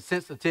best and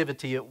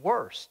sensitivity at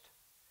worst.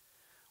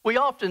 We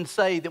often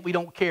say that we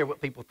don't care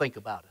what people think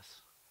about us.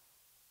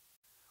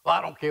 Well,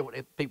 I don't care what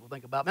people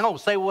think about me. I'm going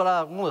to say what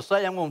I want to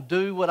say. I'm going to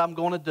do what I'm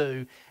going to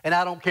do, and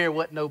I don't care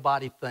what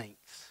nobody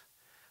thinks.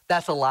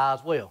 That's a lie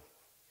as well.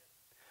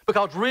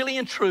 Because really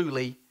and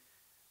truly,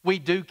 we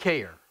do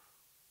care.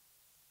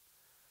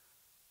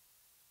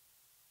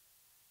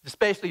 It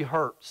especially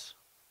hurts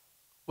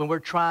when we're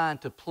trying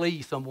to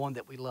please someone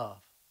that we love.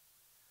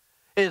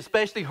 It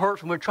especially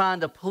hurts when we're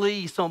trying to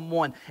please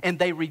someone and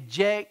they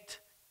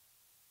reject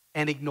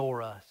and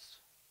ignore us.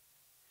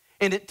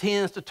 And it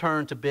tends to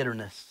turn to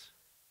bitterness.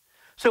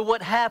 So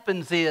what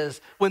happens is,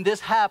 when this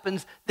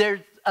happens, there's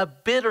a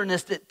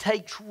bitterness that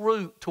takes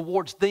root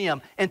towards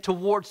them and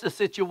towards the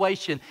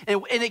situation.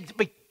 And it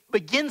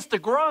begins to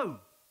grow.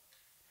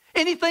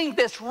 Anything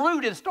that's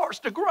rooted starts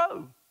to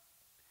grow.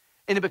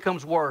 And it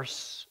becomes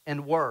worse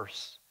and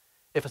worse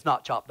if it's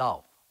not chopped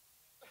off.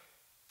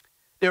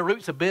 There are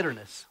roots of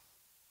bitterness.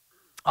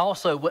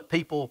 Also, what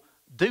people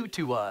do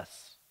to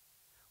us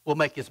will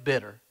make us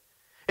bitter.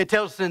 It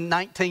tells us in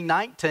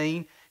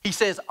 19:19, he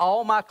says,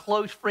 all my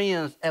close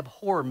friends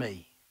abhor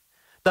me.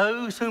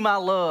 Those whom I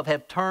love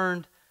have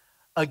turned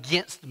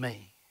against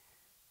me.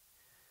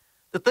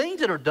 The things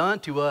that are done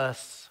to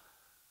us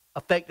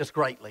affect us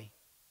greatly.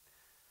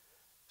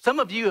 Some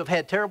of you have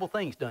had terrible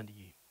things done to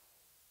you.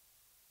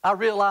 I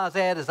realize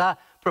that as I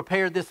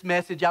prepared this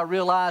message, I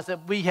realize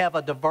that we have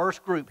a diverse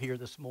group here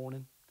this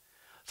morning.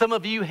 Some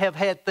of you have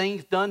had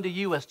things done to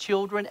you as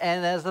children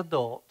and as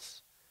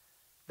adults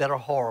that are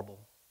horrible,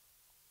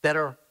 that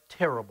are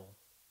terrible.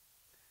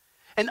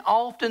 And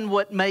often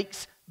what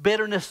makes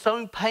bitterness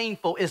so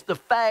painful is the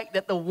fact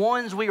that the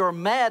ones we are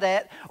mad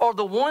at are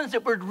the ones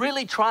that we're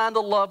really trying to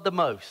love the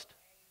most.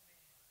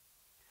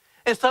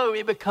 And so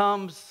it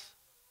becomes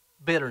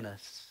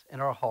bitterness in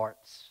our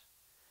hearts.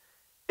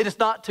 It is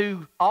not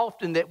too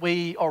often that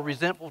we are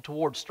resentful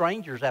towards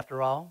strangers,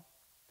 after all.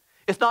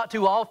 It's not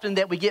too often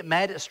that we get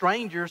mad at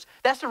strangers.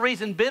 That's the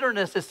reason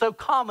bitterness is so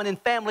common in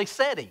family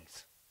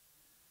settings.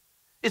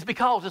 It's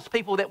because it's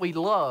people that we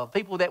love,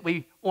 people that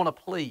we want to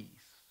please.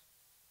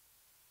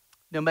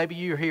 Now, maybe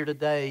you're here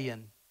today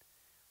and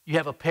you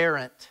have a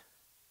parent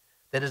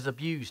that has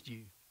abused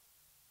you,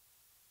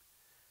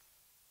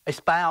 a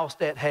spouse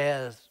that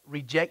has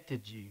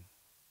rejected you,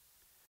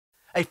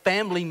 a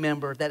family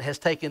member that has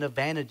taken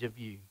advantage of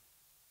you,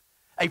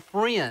 a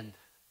friend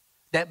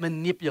that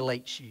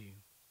manipulates you.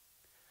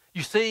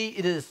 You see,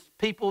 it is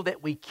people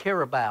that we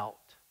care about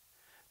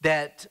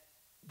that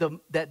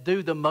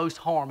do the most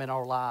harm in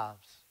our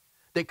lives,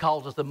 that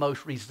cause us the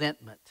most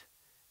resentment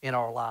in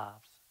our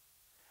lives.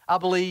 I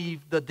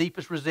believe the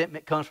deepest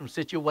resentment comes from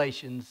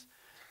situations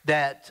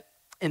that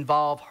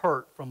involve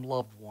hurt from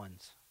loved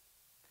ones.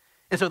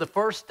 And so the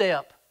first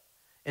step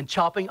in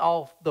chopping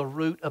off the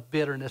root of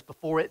bitterness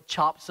before it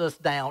chops us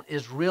down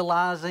is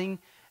realizing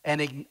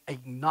and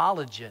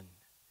acknowledging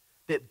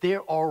that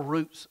there are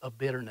roots of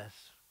bitterness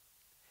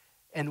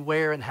and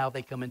where and how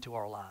they come into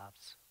our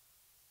lives.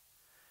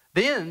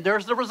 Then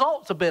there's the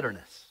results of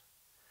bitterness.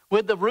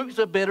 With the roots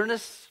of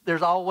bitterness,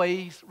 there's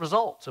always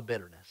results of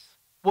bitterness.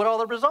 What are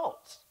the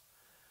results?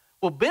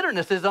 Well,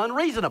 bitterness is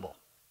unreasonable.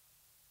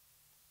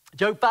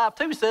 Job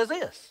 5:2 says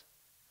this,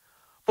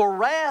 "For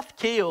wrath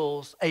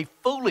kills a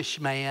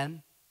foolish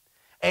man,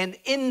 and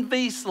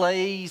envy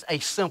slays a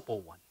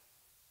simple one."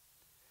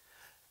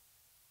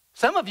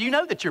 Some of you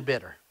know that you're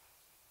bitter.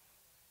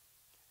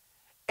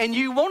 And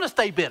you want to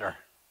stay bitter.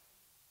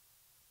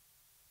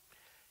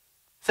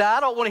 So I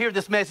don't want to hear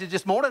this message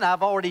this morning.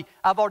 I've already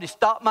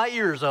stopped my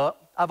ears up.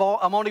 I'm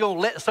only going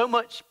to let so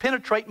much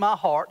penetrate my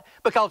heart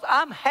because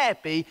I'm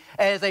happy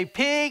as a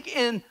pig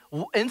in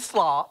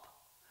slop,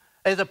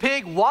 as a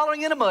pig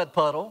wallowing in a mud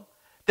puddle,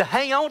 to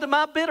hang on to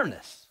my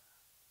bitterness.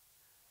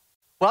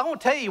 Well, I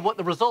want to tell you what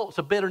the results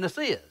of bitterness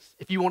is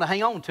if you want to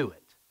hang on to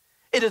it.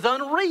 It is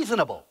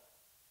unreasonable.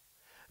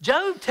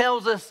 Job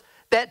tells us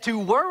that to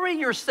worry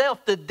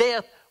yourself to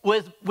death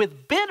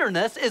with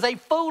bitterness is a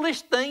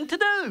foolish thing to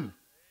do.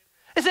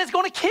 It says it's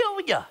going to kill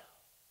you.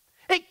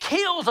 It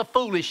kills a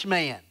foolish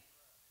man.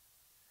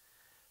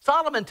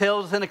 Solomon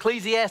tells us in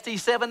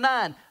Ecclesiastes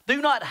 7:9,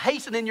 "Do not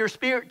hasten in your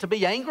spirit to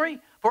be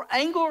angry, for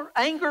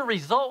anger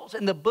results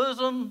in the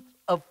bosom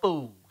of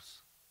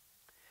fools."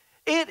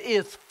 It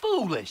is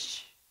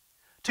foolish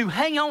to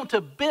hang on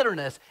to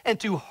bitterness and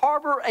to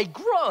harbor a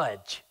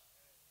grudge.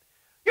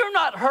 You're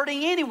not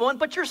hurting anyone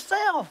but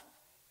yourself.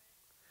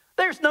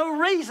 There's no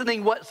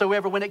reasoning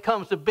whatsoever when it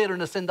comes to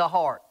bitterness in the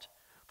heart.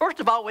 First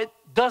of all, it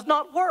does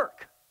not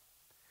work.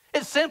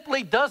 It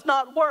simply does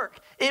not work.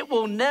 It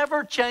will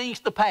never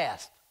change the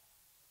past.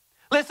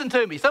 Listen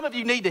to me. Some of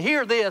you need to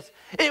hear this.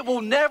 It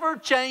will never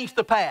change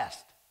the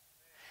past.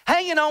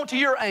 Hanging on to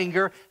your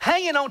anger,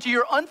 hanging on to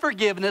your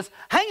unforgiveness,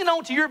 hanging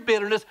on to your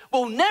bitterness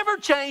will never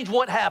change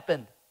what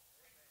happened.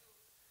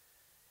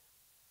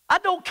 I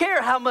don't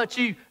care how much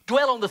you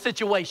dwell on the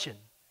situation.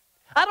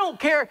 I don't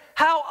care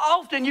how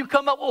often you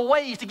come up with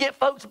ways to get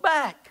folks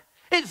back.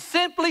 It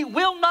simply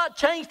will not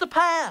change the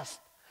past.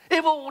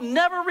 It will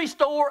never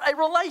restore a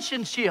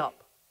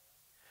relationship.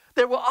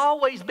 There will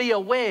always be a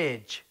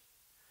wedge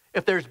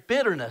if there's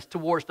bitterness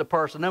towards the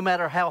person, no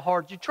matter how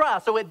hard you try.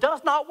 So it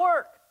does not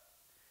work.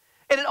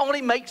 And it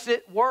only makes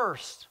it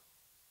worse.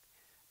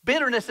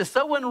 Bitterness is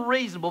so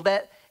unreasonable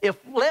that if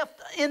left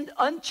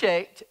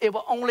unchecked, it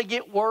will only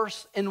get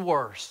worse and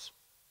worse.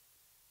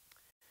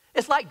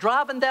 It's like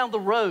driving down the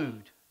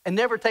road and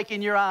never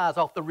taking your eyes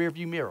off the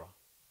rearview mirror.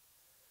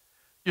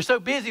 You're so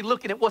busy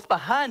looking at what's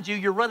behind you,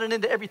 you're running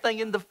into everything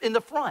in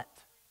the front.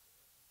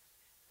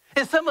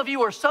 And some of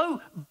you are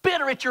so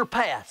bitter at your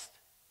past.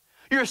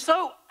 You're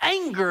so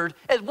angered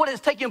at what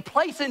has taken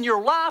place in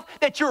your life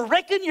that you're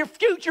wrecking your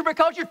future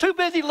because you're too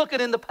busy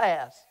looking in the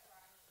past.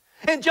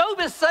 And Job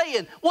is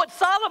saying, what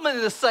Solomon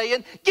is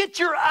saying, get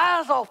your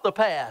eyes off the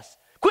past.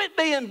 Quit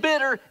being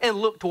bitter and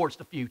look towards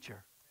the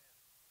future.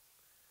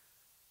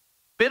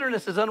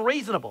 Bitterness is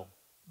unreasonable.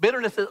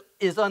 Bitterness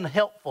is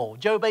unhelpful.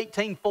 Job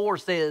 18:4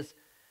 says,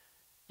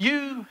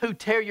 "You who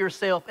tear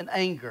yourself in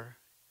anger,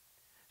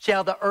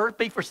 shall the earth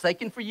be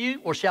forsaken for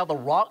you, or shall the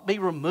rock be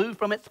removed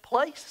from its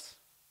place?"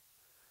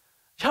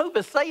 Job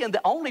is saying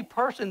the only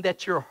person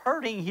that you're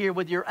hurting here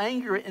with your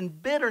anger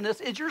and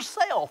bitterness is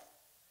yourself.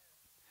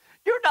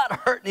 You're not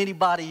hurting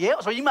anybody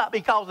else, or you might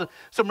be causing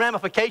some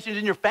ramifications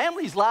in your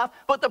family's life,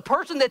 but the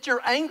person that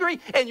you're angry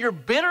and you're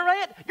bitter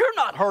at, you're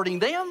not hurting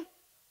them.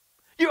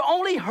 You're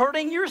only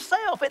hurting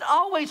yourself. It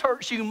always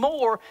hurts you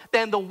more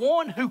than the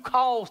one who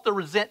caused the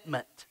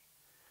resentment.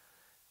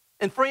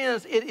 And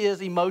friends, it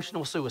is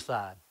emotional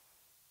suicide.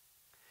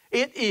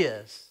 It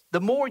is. The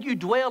more you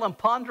dwell and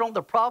ponder on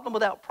the problem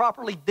without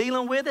properly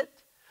dealing with it,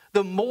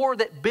 the more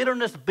that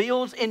bitterness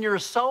builds in your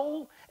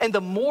soul, and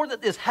the more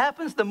that this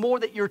happens, the more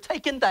that you're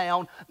taken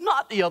down,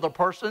 not the other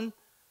person,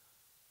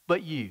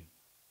 but you.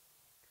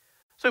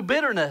 So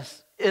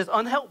bitterness is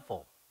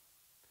unhelpful,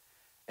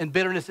 and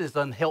bitterness is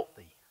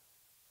unhealthy.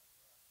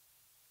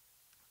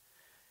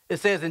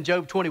 It says in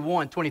Job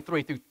 21,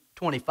 23 through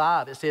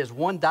 25, it says,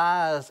 one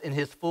dies in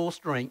his full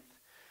strength,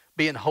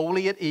 being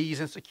wholly at ease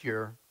and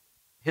secure.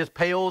 His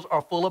pails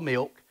are full of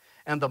milk,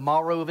 and the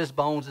marrow of his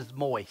bones is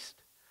moist.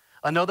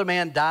 Another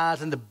man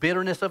dies in the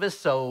bitterness of his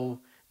soul,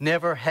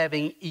 never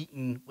having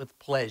eaten with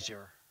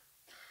pleasure.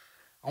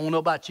 I don't know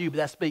about you, but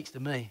that speaks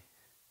to me.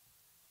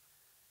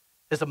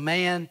 There's a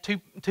man, two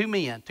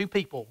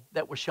people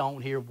that were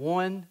shown here,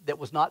 one that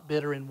was not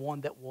bitter and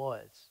one that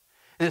was.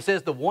 And it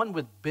says the one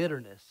with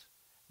bitterness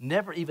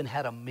never even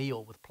had a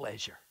meal with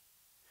pleasure.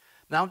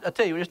 Now, I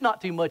tell you, there's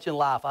not too much in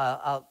life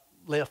I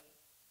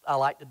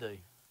like to do.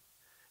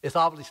 It's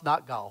obviously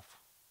not golf,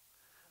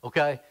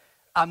 okay?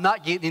 I'm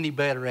not getting any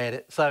better at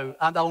it, so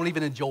I don't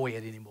even enjoy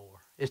it anymore.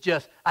 It's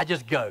just, I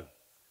just go.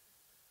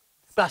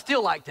 But I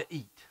still like to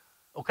eat,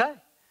 okay?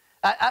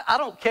 I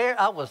don't care.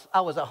 I was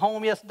at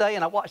home yesterday,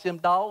 and I watched them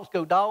dogs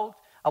go dogs.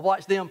 I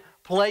watched them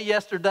play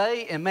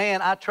yesterday, and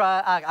man, I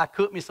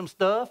cooked me some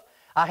stuff.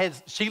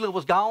 Sheila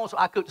was gone, so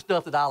I cooked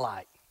stuff that I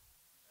like.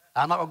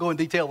 I'm not going to go in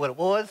detail what it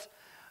was,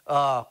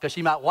 because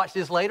she might watch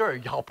this later, or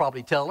y'all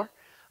probably tell her.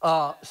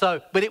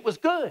 But it was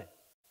good,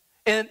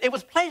 and it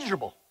was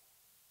pleasurable,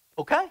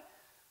 okay?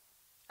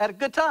 Had a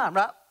good time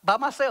right by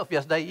myself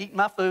yesterday, eating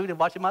my food and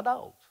watching my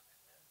dogs.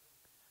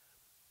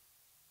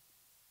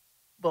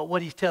 But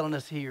what he's telling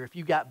us here, if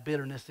you got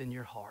bitterness in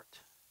your heart,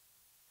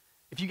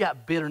 if you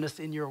got bitterness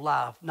in your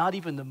life, not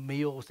even the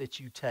meals that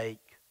you take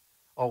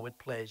are with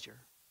pleasure.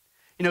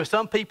 You know,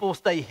 some people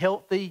stay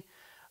healthy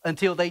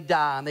until they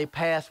die and they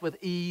pass with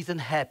ease and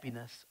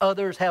happiness.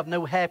 Others have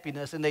no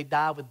happiness and they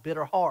die with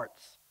bitter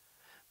hearts.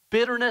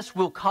 Bitterness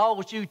will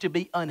cause you to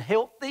be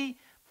unhealthy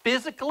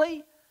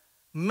physically,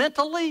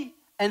 mentally,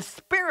 and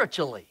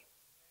spiritually.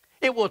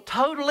 It will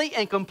totally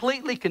and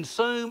completely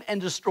consume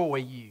and destroy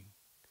you.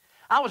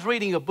 I was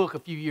reading a book a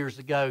few years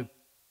ago,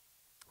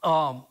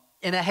 and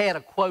it had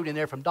a quote in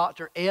there from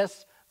Dr.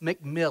 S.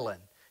 McMillan.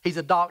 He's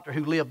a doctor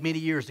who lived many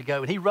years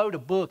ago, and he wrote a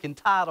book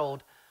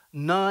entitled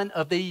None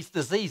of These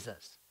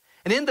Diseases.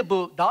 And in the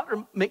book,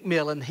 Dr.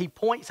 McMillan, he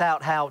points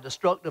out how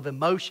destructive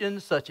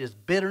emotions such as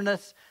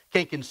bitterness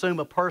can consume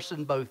a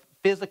person both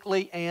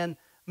physically and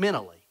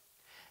mentally.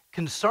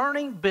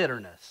 Concerning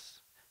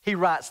bitterness, he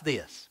writes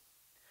this: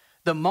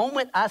 the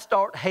moment I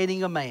start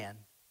hating a man,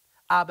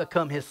 I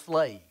become his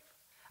slave.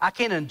 I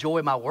can't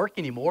enjoy my work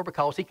anymore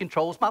because he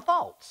controls my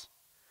thoughts.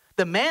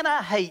 The man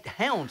I hate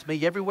hounds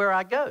me everywhere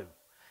I go.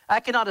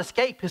 I cannot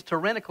escape his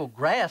tyrannical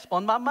grasp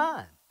on my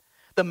mind.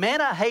 The man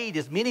I hate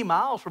is many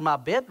miles from my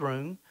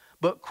bedroom,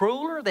 but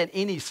crueler than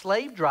any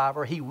slave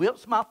driver, he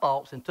whips my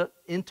thoughts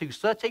into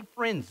such a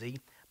frenzy,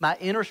 my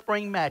inner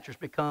spring mattress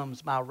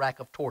becomes my rack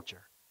of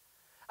torture.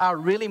 I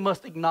really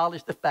must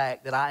acknowledge the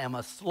fact that I am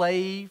a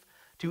slave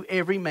to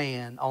every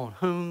man on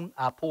whom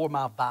I pour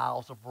my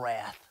vials of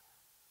wrath.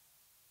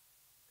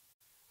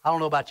 I don't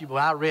know about you, but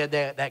when I read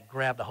that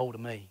grabbed a hold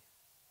of me.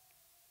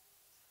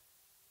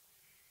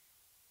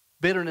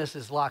 Bitterness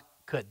is like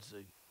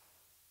kudzu.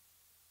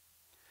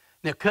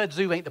 Now,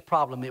 kudzu ain't the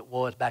problem it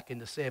was back in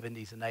the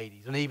 70s and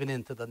 80s and even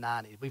into the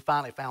 90s. We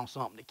finally found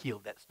something that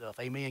killed that stuff.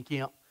 Amen,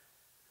 Kemp?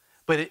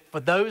 But for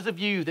those of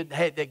you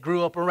that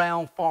grew up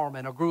around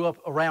farming or grew up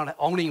around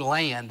owning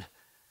land,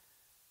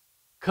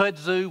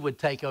 kudzu would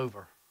take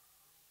over.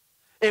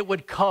 It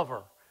would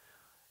cover.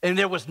 And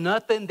there was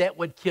nothing that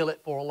would kill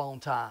it for a long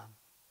time.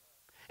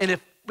 And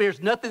if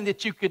there's nothing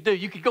that you could do,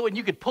 you could go and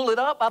you could pull it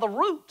up by the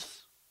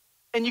roots,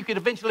 and you could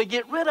eventually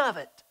get rid of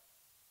it.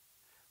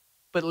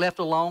 But left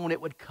alone, it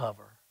would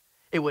cover.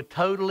 It would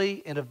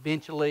totally and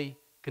eventually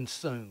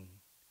consume.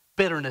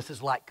 Bitterness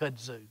is like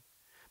kudzu.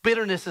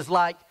 Bitterness is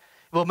like,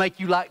 will make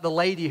you like the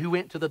lady who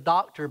went to the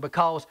doctor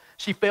because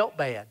she felt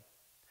bad.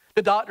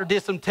 The doctor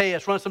did some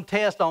tests, run some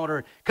tests on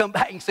her, come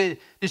back and said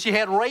that she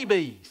had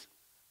rabies.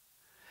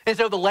 And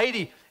so the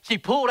lady, she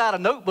pulled out a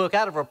notebook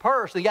out of her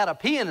purse and got a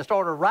pen and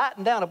started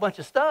writing down a bunch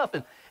of stuff.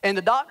 And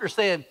the doctor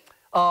said,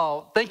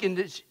 thinking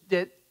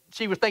that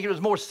she was thinking it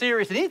was more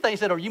serious than anything,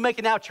 said, "Are you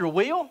making out your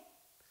will?"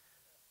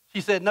 She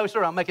said, "No,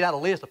 sir, I'm making out a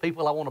list of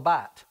people I want to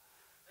bite."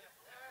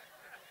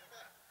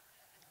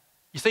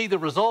 You see, the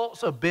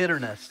results of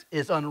bitterness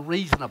is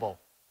unreasonable,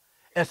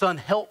 it's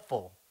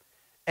unhelpful,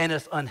 and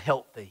it's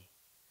unhealthy.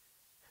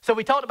 So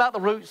we talked about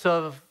the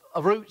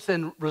roots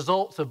and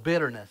results of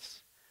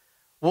bitterness.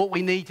 What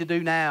we need to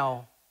do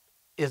now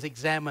is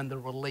examine the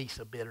release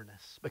of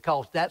bitterness,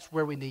 because that's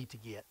where we need to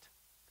get.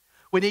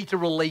 We need to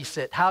release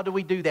it. How do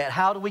we do that?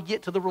 How do we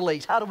get to the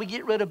release? How do we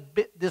get rid of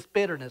this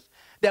bitterness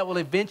that will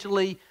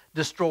eventually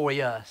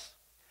destroy us?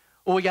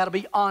 Well, we got to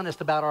be honest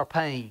about our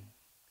pain.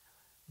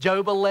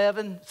 Job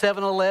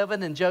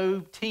 7:11 and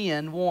Job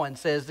 10:1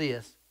 says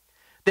this,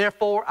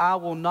 therefore I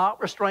will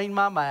not restrain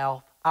my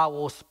mouth. I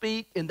will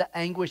speak in the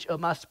anguish of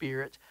my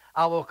spirit.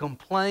 I will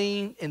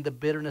complain in the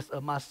bitterness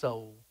of my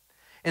soul.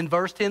 And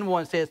verse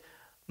 10:1 says,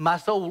 my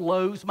soul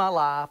loathes my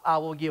life. I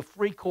will give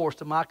free course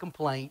to my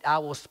complaint. I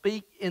will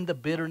speak in the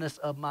bitterness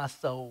of my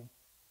soul.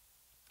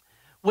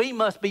 We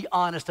must be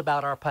honest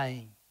about our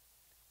pain.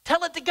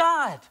 Tell it to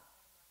God.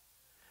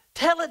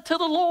 Tell it to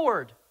the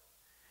Lord.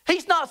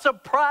 He's not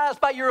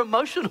surprised by your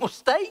emotional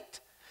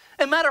state.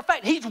 As a matter of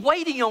fact, He's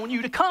waiting on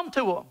you to come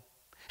to Him.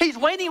 He's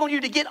waiting on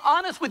you to get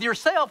honest with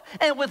yourself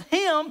and with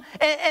Him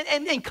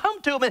and come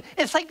to Him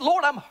and say,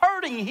 Lord, I'm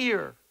hurting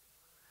here.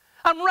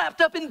 I'm wrapped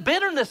up in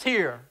bitterness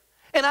here.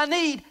 And I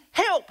need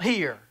help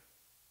here.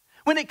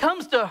 When it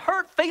comes to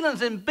hurt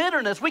feelings and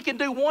bitterness, we can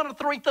do one of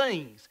three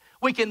things.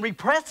 We can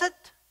repress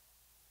it.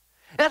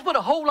 That's what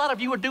a whole lot of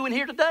you are doing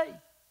here today.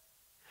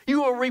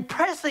 You are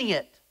repressing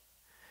it.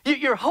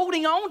 You're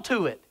holding on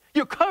to it.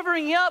 You're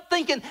covering it up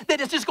thinking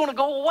that it's just going to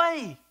go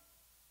away.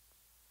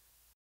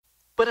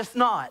 But it's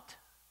not.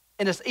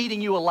 And it's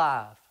eating you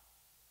alive.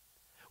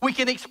 We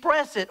can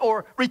express it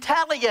or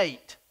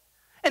retaliate.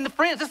 And the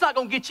friends, it's not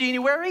going to get you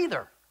anywhere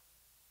either.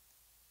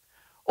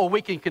 Or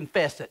we can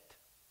confess it.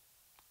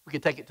 We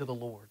can take it to the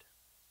Lord.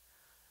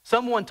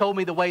 Someone told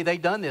me the way they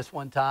done this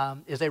one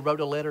time is they wrote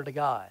a letter to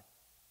God.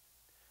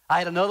 I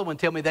had another one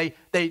tell me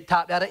they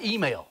typed out an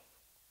email.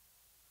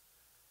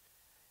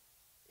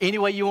 Any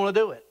way you want to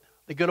do it,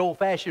 the good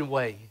old-fashioned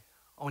way,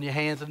 on your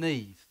hands and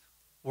knees,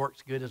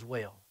 works good as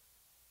well.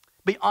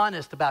 Be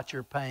honest about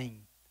your pain.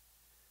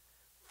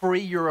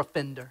 Free your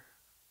offender.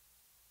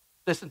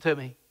 Listen to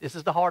me. This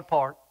is the hard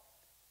part.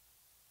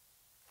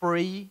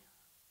 Free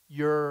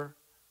your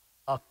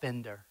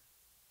offender.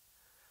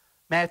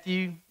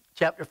 Matthew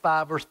chapter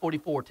 5 verse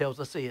 44 tells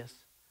us this.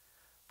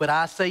 But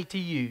I say to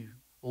you,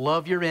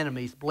 love your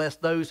enemies, bless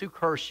those who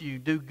curse you,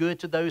 do good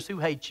to those who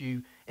hate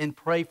you, and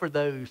pray for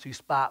those who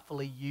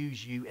spitefully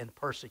use you and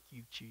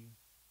persecute you.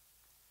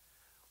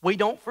 We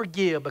don't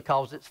forgive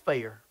because it's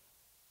fair.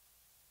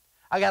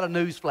 I got a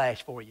news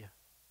flash for you.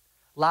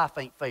 Life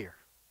ain't fair.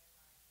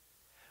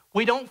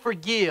 We don't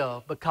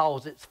forgive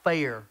because it's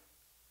fair.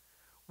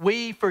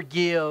 We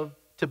forgive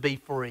to be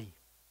free.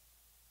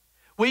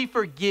 We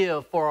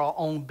forgive for our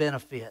own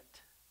benefit.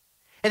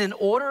 And in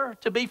order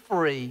to be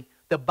free,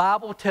 the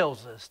Bible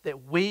tells us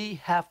that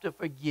we have to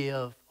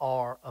forgive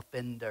our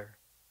offender.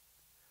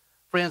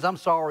 Friends, I'm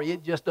sorry,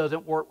 it just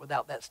doesn't work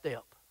without that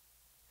step.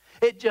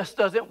 It just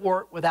doesn't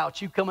work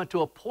without you coming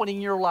to a point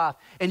in your life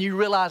and you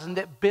realizing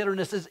that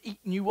bitterness is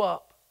eating you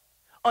up.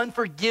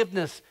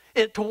 Unforgiveness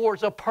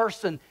towards a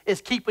person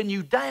is keeping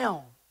you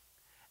down,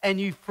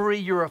 and you free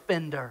your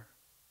offender.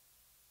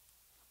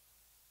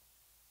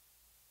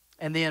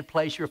 And then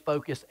place your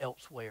focus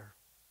elsewhere.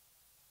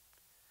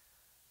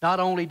 Not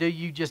only do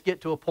you just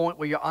get to a point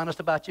where you're honest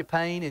about your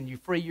pain and you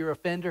free your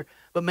offender,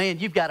 but man,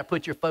 you've got to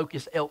put your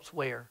focus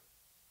elsewhere.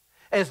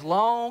 As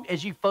long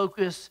as you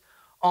focus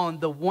on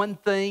the one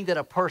thing that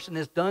a person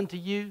has done to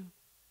you,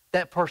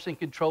 that person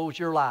controls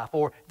your life,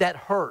 or that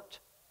hurt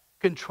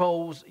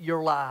controls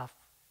your life.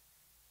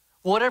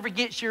 Whatever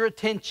gets your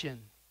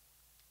attention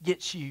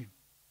gets you.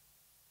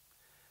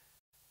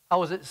 I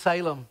was at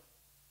Salem,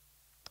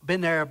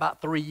 been there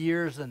about 3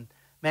 years, and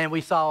man,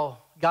 we saw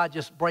God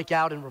just break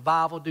out in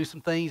revival, do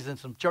some things in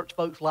some church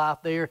folks' life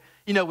there.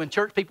 You know, when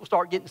church people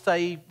start getting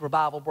saved,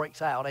 revival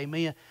breaks out,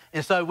 amen?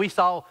 And so we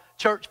saw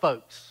church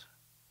folks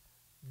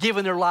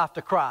giving their life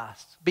to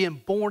Christ,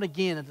 being born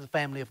again into the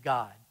family of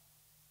God.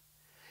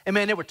 And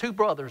man, there were two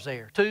brothers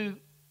there, two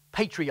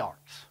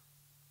patriarchs.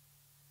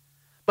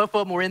 Both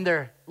of them were in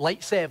their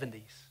late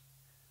 70s.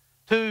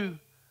 Two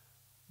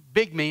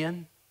big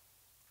men,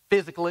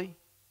 physically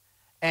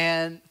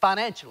and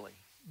financially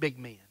big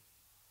men.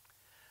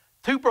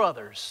 Two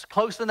brothers,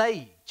 close in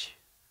age.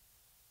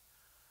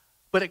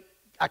 But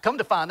I come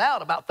to find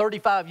out about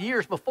 35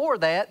 years before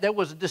that, there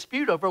was a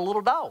dispute over a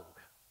little dog.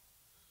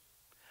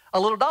 A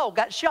little dog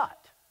got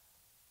shot.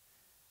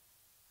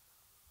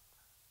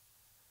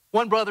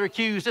 One brother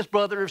accused this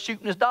brother of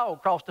shooting his dog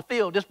across the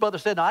field. This brother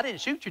said, no, I didn't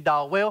shoot your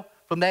dog. Well,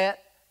 from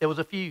that, there was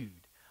a feud.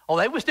 Oh,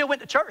 they still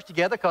went to church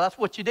together because that's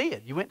what you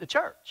did. You went to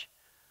church.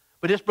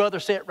 But this brother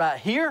sat right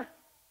here.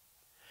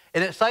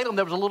 And at Salem,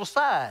 there was a little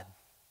side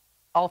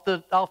off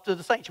to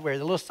the sanctuary,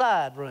 the little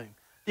side room.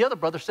 The other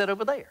brother sat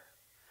over there.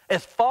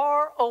 As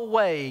far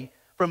away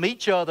from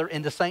each other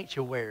in the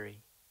sanctuary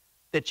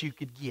that you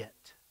could get.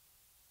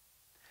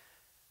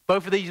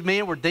 Both of these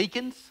men were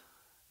deacons.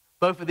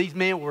 Both of these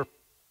men were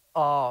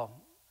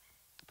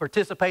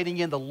participating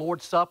in the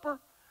Lord's Supper.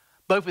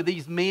 Both of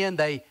these men,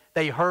 they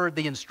heard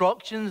the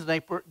instructions.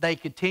 They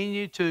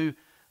continued to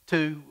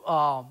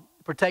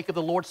partake of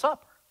the Lord's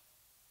Supper.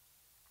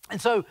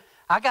 And so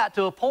I got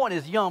to a point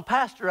as a young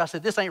pastor, I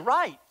said, this ain't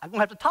right. I'm going to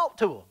have to talk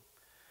to them.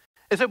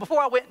 And so before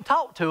I went and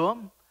talked to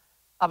them,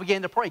 I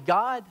began to pray,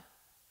 God,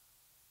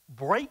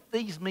 break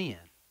these men.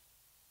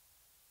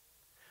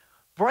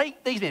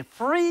 Break these men.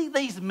 Free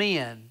these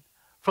men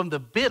from the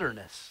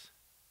bitterness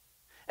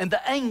and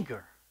the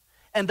anger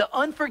and the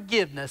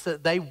unforgiveness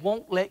that they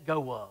won't let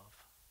go of.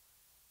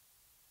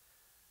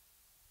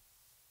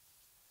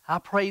 I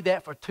prayed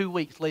that for 2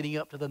 weeks leading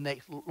up to the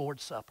next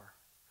Lord's Supper.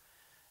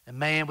 And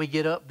man, we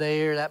get up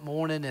there that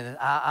morning, and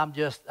I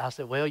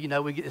said, well,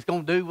 it's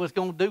going to do what it's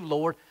going to do,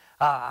 Lord.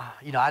 I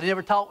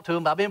never talked to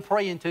him, but I've been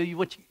praying to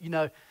you,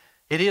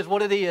 it is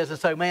what it is. And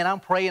so, man, I'm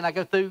praying. I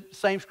go through the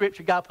same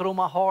scripture God put on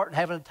my heart and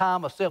having a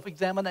time of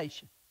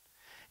self-examination.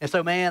 And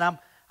so, man, I'm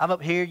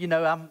up here,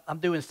 I'm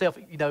doing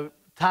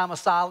time of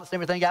silence and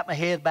everything, got my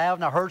head bowed,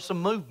 and I heard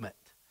some movement.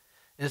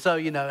 And so,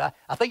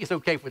 I think it's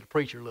okay for the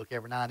preacher to look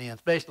every now and then,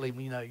 especially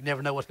when, you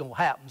never know what's going to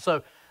happen.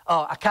 So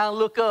I kind of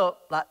look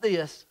up like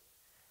this,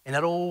 and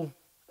that old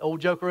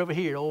joker over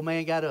here, the old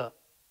man got up.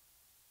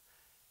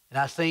 And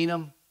I seen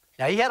him.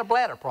 Now, he had a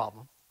bladder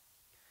problem.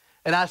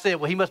 And I said,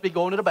 well, he must be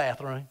going to the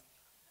bathroom.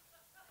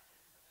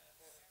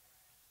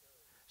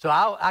 So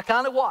I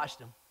kind of watched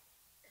him.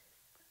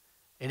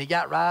 And he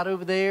got right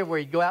over there where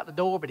he'd go out the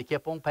door, but he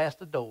kept on past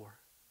the door.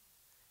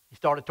 He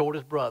started toward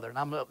his brother. And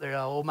I'm up there,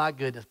 oh, my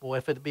goodness, boy,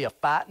 if it'd be a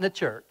fight in the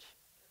church.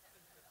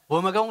 What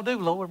am I going to do,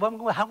 Lord? How am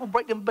I going to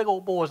break them big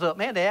old boys up?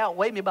 Man, they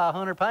outweigh me by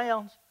 100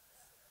 pounds.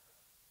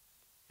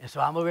 And so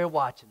I'm over there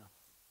watching them.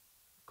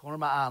 Corner of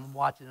my eye, I'm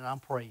watching and I'm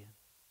praying.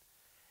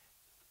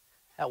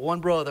 That one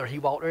brother, he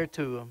walked there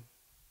to him.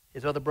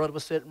 His other brother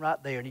was sitting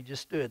right there, and he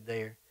just stood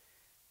there,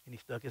 and he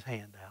stuck his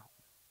hand out.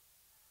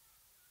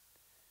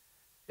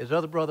 His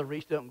other brother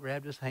reached up and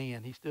grabbed his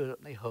hand. He stood up,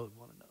 and they hugged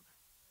one another.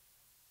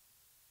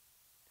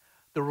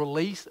 The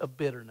release of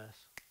bitterness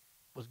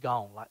was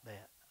gone like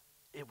that.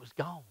 It was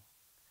gone.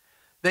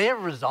 They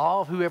ever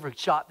resolve whoever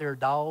shot their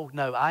dog?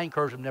 No, I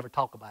encourage them to never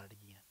talk about it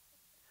again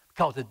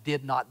because it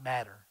did not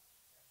matter.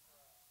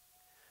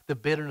 The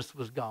bitterness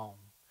was gone.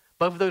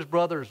 Both of those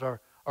brothers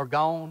are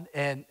gone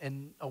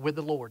and are with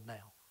the Lord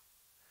now.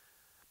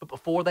 But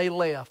before they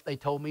left, they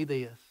told me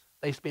this.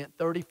 They spent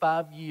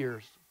 35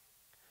 years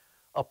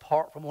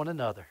apart from one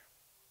another.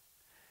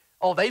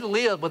 Oh, they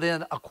lived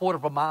within a quarter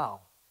of a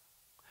mile.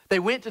 They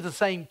went to the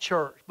same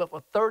church, but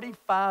for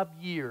 35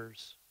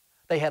 years,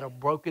 they had a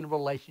broken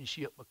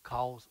relationship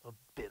because of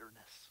bitterness.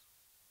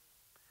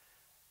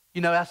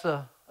 That's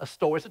a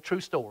story. It's a true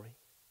story.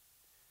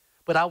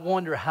 But I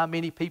wonder how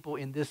many people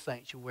in this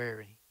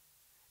sanctuary,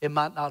 it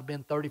might not have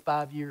been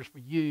 35 years for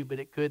you, but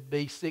it could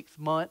be 6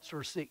 months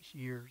or 6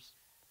 years.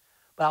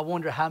 But I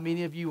wonder how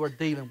many of you are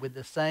dealing with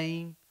the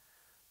same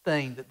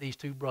thing that these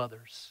two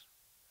brothers.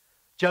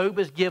 Job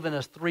has given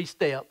us 3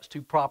 steps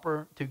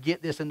to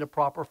get this into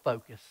proper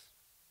focus.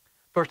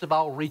 First of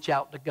all, reach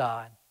out to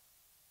God.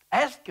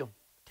 Ask Him.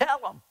 Tell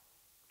Him,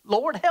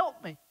 Lord,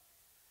 help me.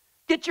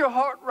 Get your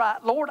heart right.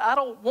 Lord, I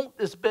don't want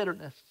this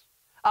bitterness.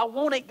 I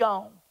want it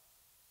gone.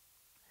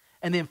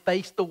 And then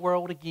face the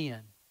world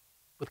again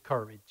with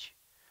courage.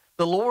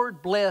 The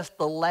Lord blessed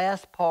the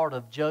last part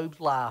of Job's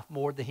life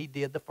more than He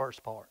did the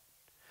first part.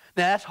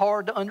 Now, that's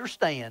hard to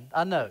understand,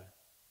 I know.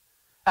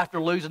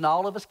 After losing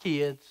all of his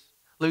kids,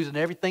 losing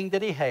everything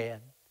that he had,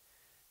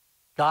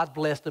 God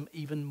blessed him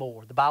even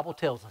more. The Bible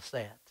tells us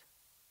that.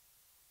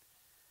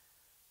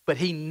 But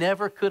He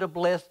never could have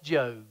blessed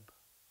Job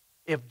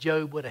if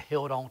Job would have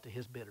held on to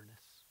his bitterness.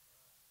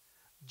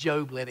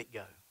 Job let it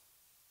go.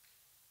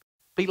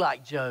 Be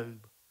like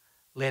Job.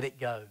 Let it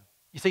go.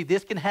 You see,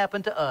 this can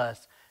happen to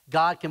us.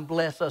 God can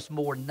bless us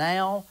more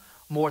now,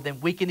 more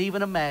than we can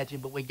even imagine,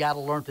 but we got to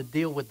learn to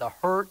deal with the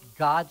hurt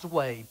God's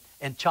way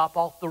and chop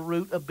off the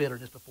root of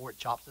bitterness before it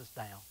chops us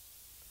down.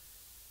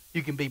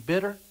 You can be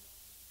bitter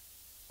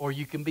or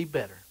you can be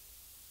better.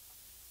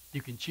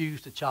 You can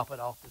choose to chop it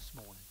off this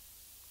morning.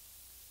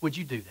 Would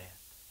you do that?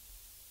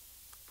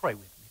 Pray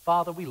with me.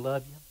 Father, we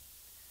love you.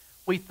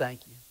 We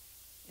thank you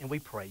and we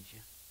praise you.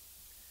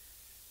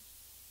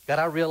 God,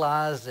 I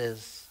realize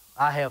as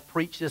I have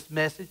preached this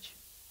message,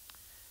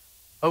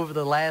 over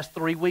the last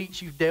 3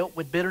 weeks, you've dealt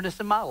with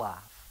bitterness in my life.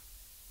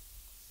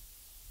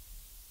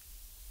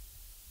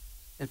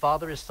 And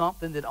Father, it's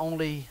something that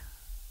only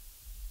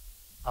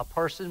a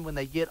person, when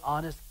they get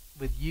honest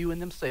with you and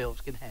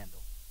themselves, can handle.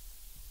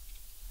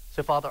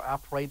 So Father, I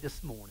pray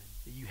this morning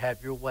that you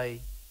have your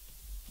way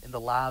in the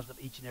lives of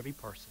each and every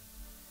person.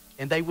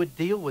 And they would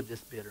deal with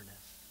this bitterness.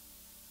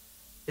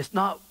 It's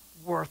not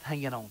worth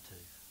hanging on to.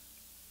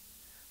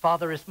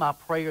 Father, it's my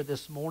prayer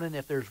this morning,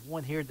 if there's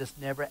one here that's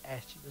never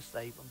asked you to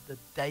save them,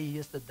 today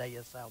is the day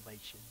of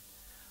salvation.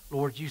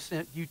 Lord, you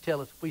tell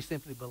us if we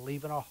simply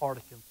believe in our heart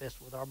and confess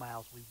with our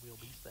mouths, we will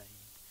be saved.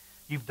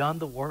 You've done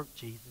the work,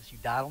 Jesus. You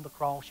died on the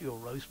cross. You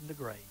arose from the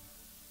grave,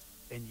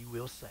 and you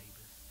will save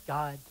us.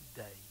 God,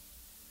 today,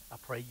 I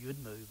pray you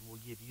would move, and we'll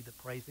give you the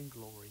praise and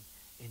glory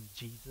in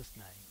Jesus'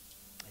 name.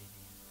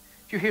 Amen.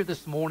 If you're here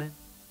this morning,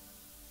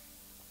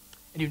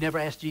 and you've never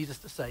asked Jesus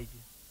to save you,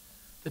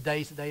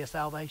 today's the day of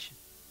salvation.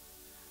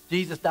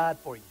 Jesus died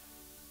for you.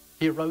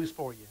 He arose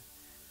for you.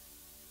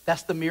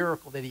 That's the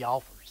miracle that He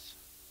offers.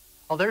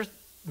 Oh, there's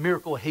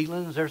miracle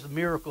healings. There's a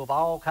miracle of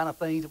all kind of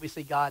things that we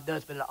see God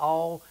does, but it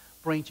all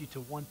brings you to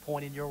one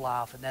point in your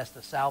life, and that's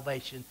the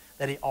salvation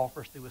that he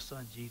offers through his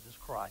son, Jesus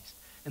Christ.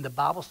 And the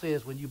Bible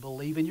says when you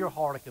believe in your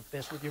heart and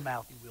confess with your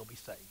mouth, you will be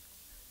saved.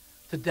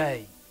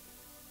 Today,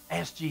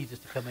 ask Jesus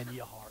to come into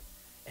your heart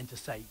and to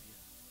save you.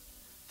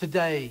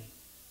 Today,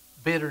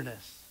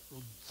 bitterness,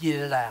 get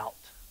it out.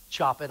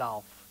 Chop it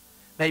off.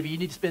 Maybe you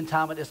need to spend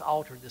time at this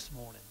altar this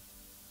morning.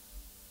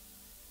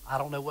 I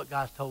don't know what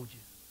God's told you,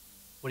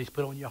 what he's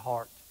put on your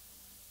heart.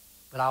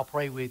 But I'll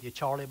pray with you.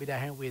 Charlie will be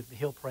down here with me.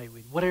 He'll pray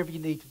with you. Whatever you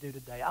need to do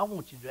today, I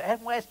want you to do it. I'm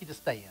going to ask you to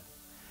stand.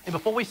 And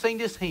before we sing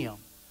this hymn,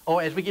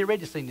 or as we get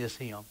ready to sing this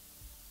hymn,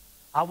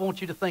 I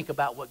want you to think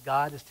about what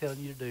God is telling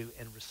you to do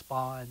and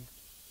respond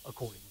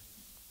accordingly.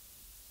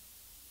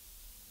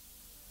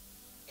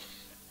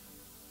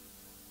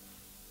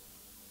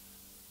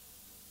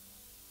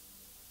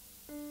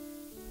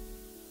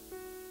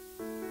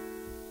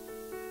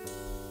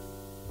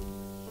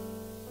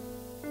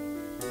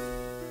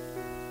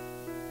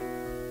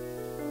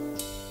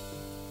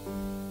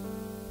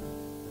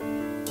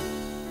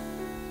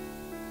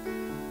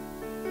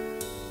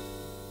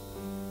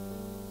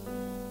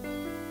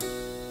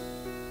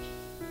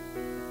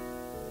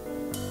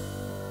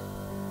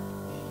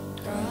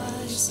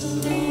 Christ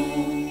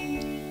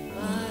alone,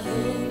 my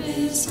hope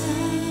is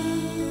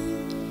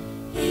found.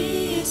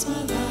 He is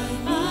my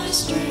light, my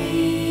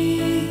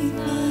strength,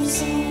 my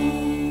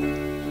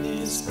song.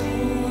 This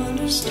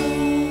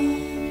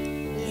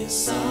cornerstone,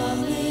 this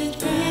solid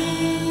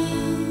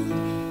ground,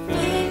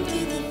 firm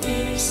through the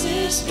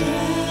fiercest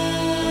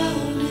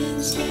drought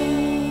and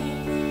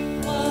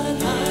storm.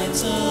 What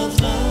heights of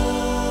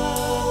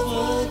love,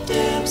 what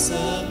depths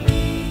of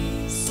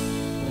peace,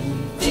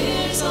 when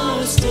fears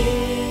are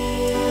still.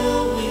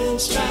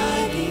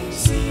 Striving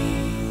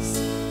seas,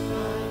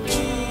 my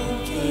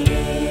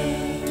comforter,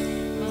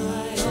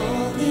 my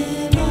all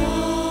in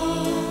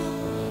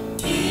all.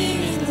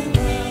 Here in the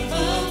love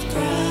of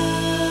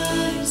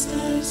Christ I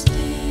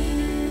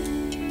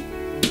stand.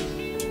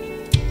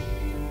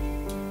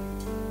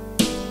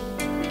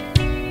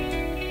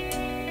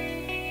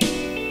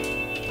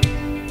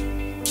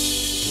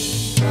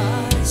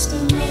 Christ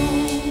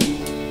alone,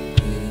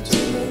 who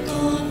took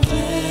on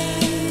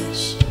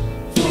flesh,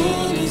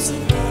 fullness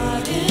of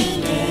God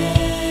and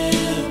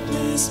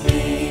helpless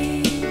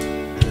pain,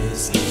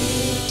 His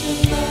gift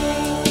of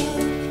love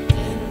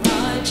and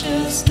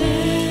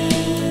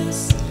righteousness,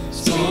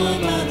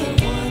 scorned by the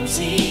ones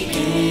He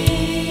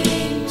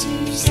came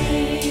to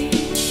save.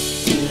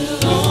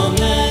 Till on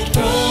that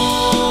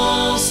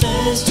cross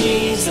as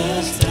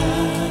Jesus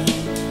died,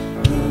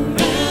 the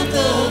wrath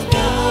of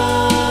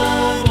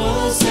God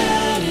was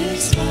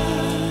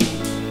satisfied.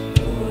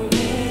 For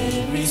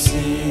every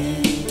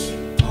sin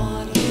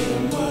on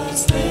Him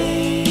was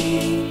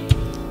laid.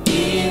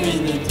 Here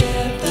in the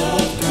depth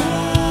of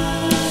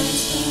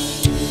Christ I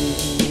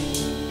live.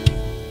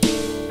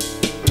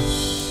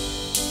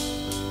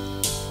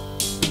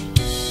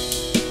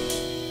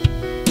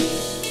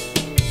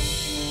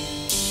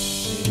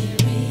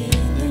 Here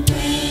in the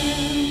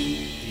ground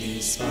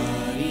His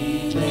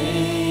body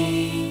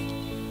lay,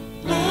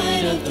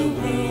 light of the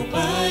world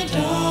by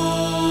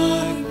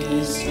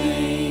darkness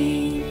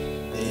slain,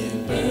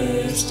 then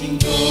bursting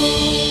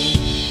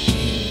forth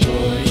in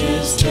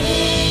glorious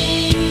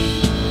day,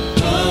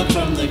 up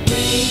from the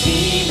grave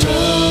He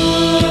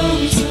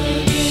rose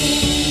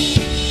again.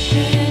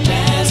 And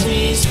as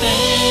we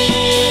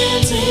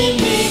stand in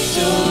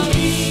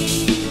victory,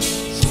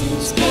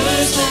 since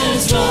curse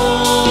has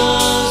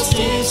lost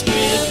its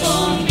grip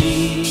on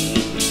me,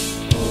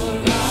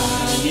 for I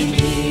am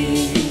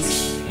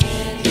His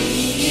and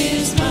He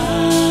is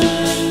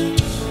mine,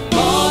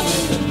 all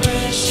in the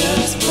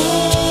precious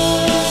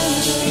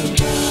blood of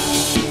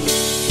Christ.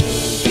 The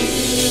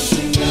gift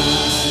of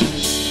God,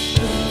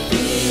 the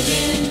fear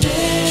in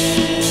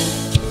death,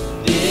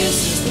 this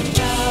is the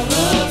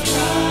power of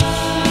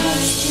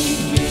Christ in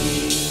me.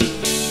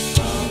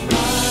 From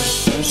life's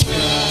first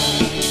cry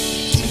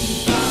to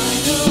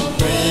final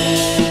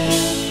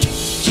breath,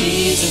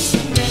 Jesus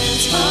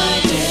commands my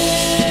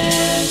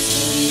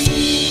destiny.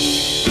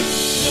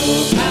 No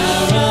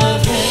power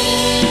of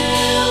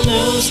hell,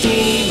 no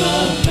scheme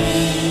of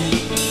man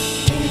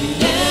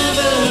can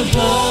ever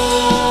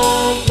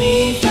pluck me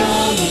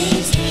from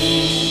His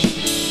hand.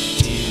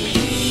 Till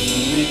He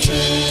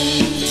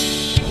returns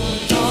or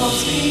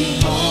calls me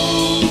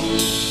home,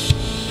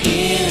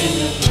 here in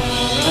the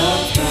power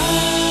of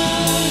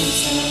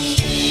Christ I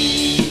stand.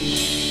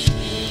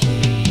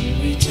 Till He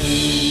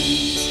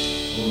returns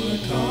or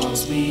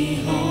calls me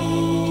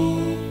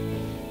home,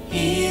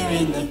 here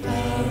in the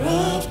power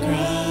of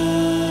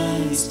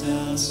Christ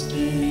I'll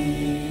stand.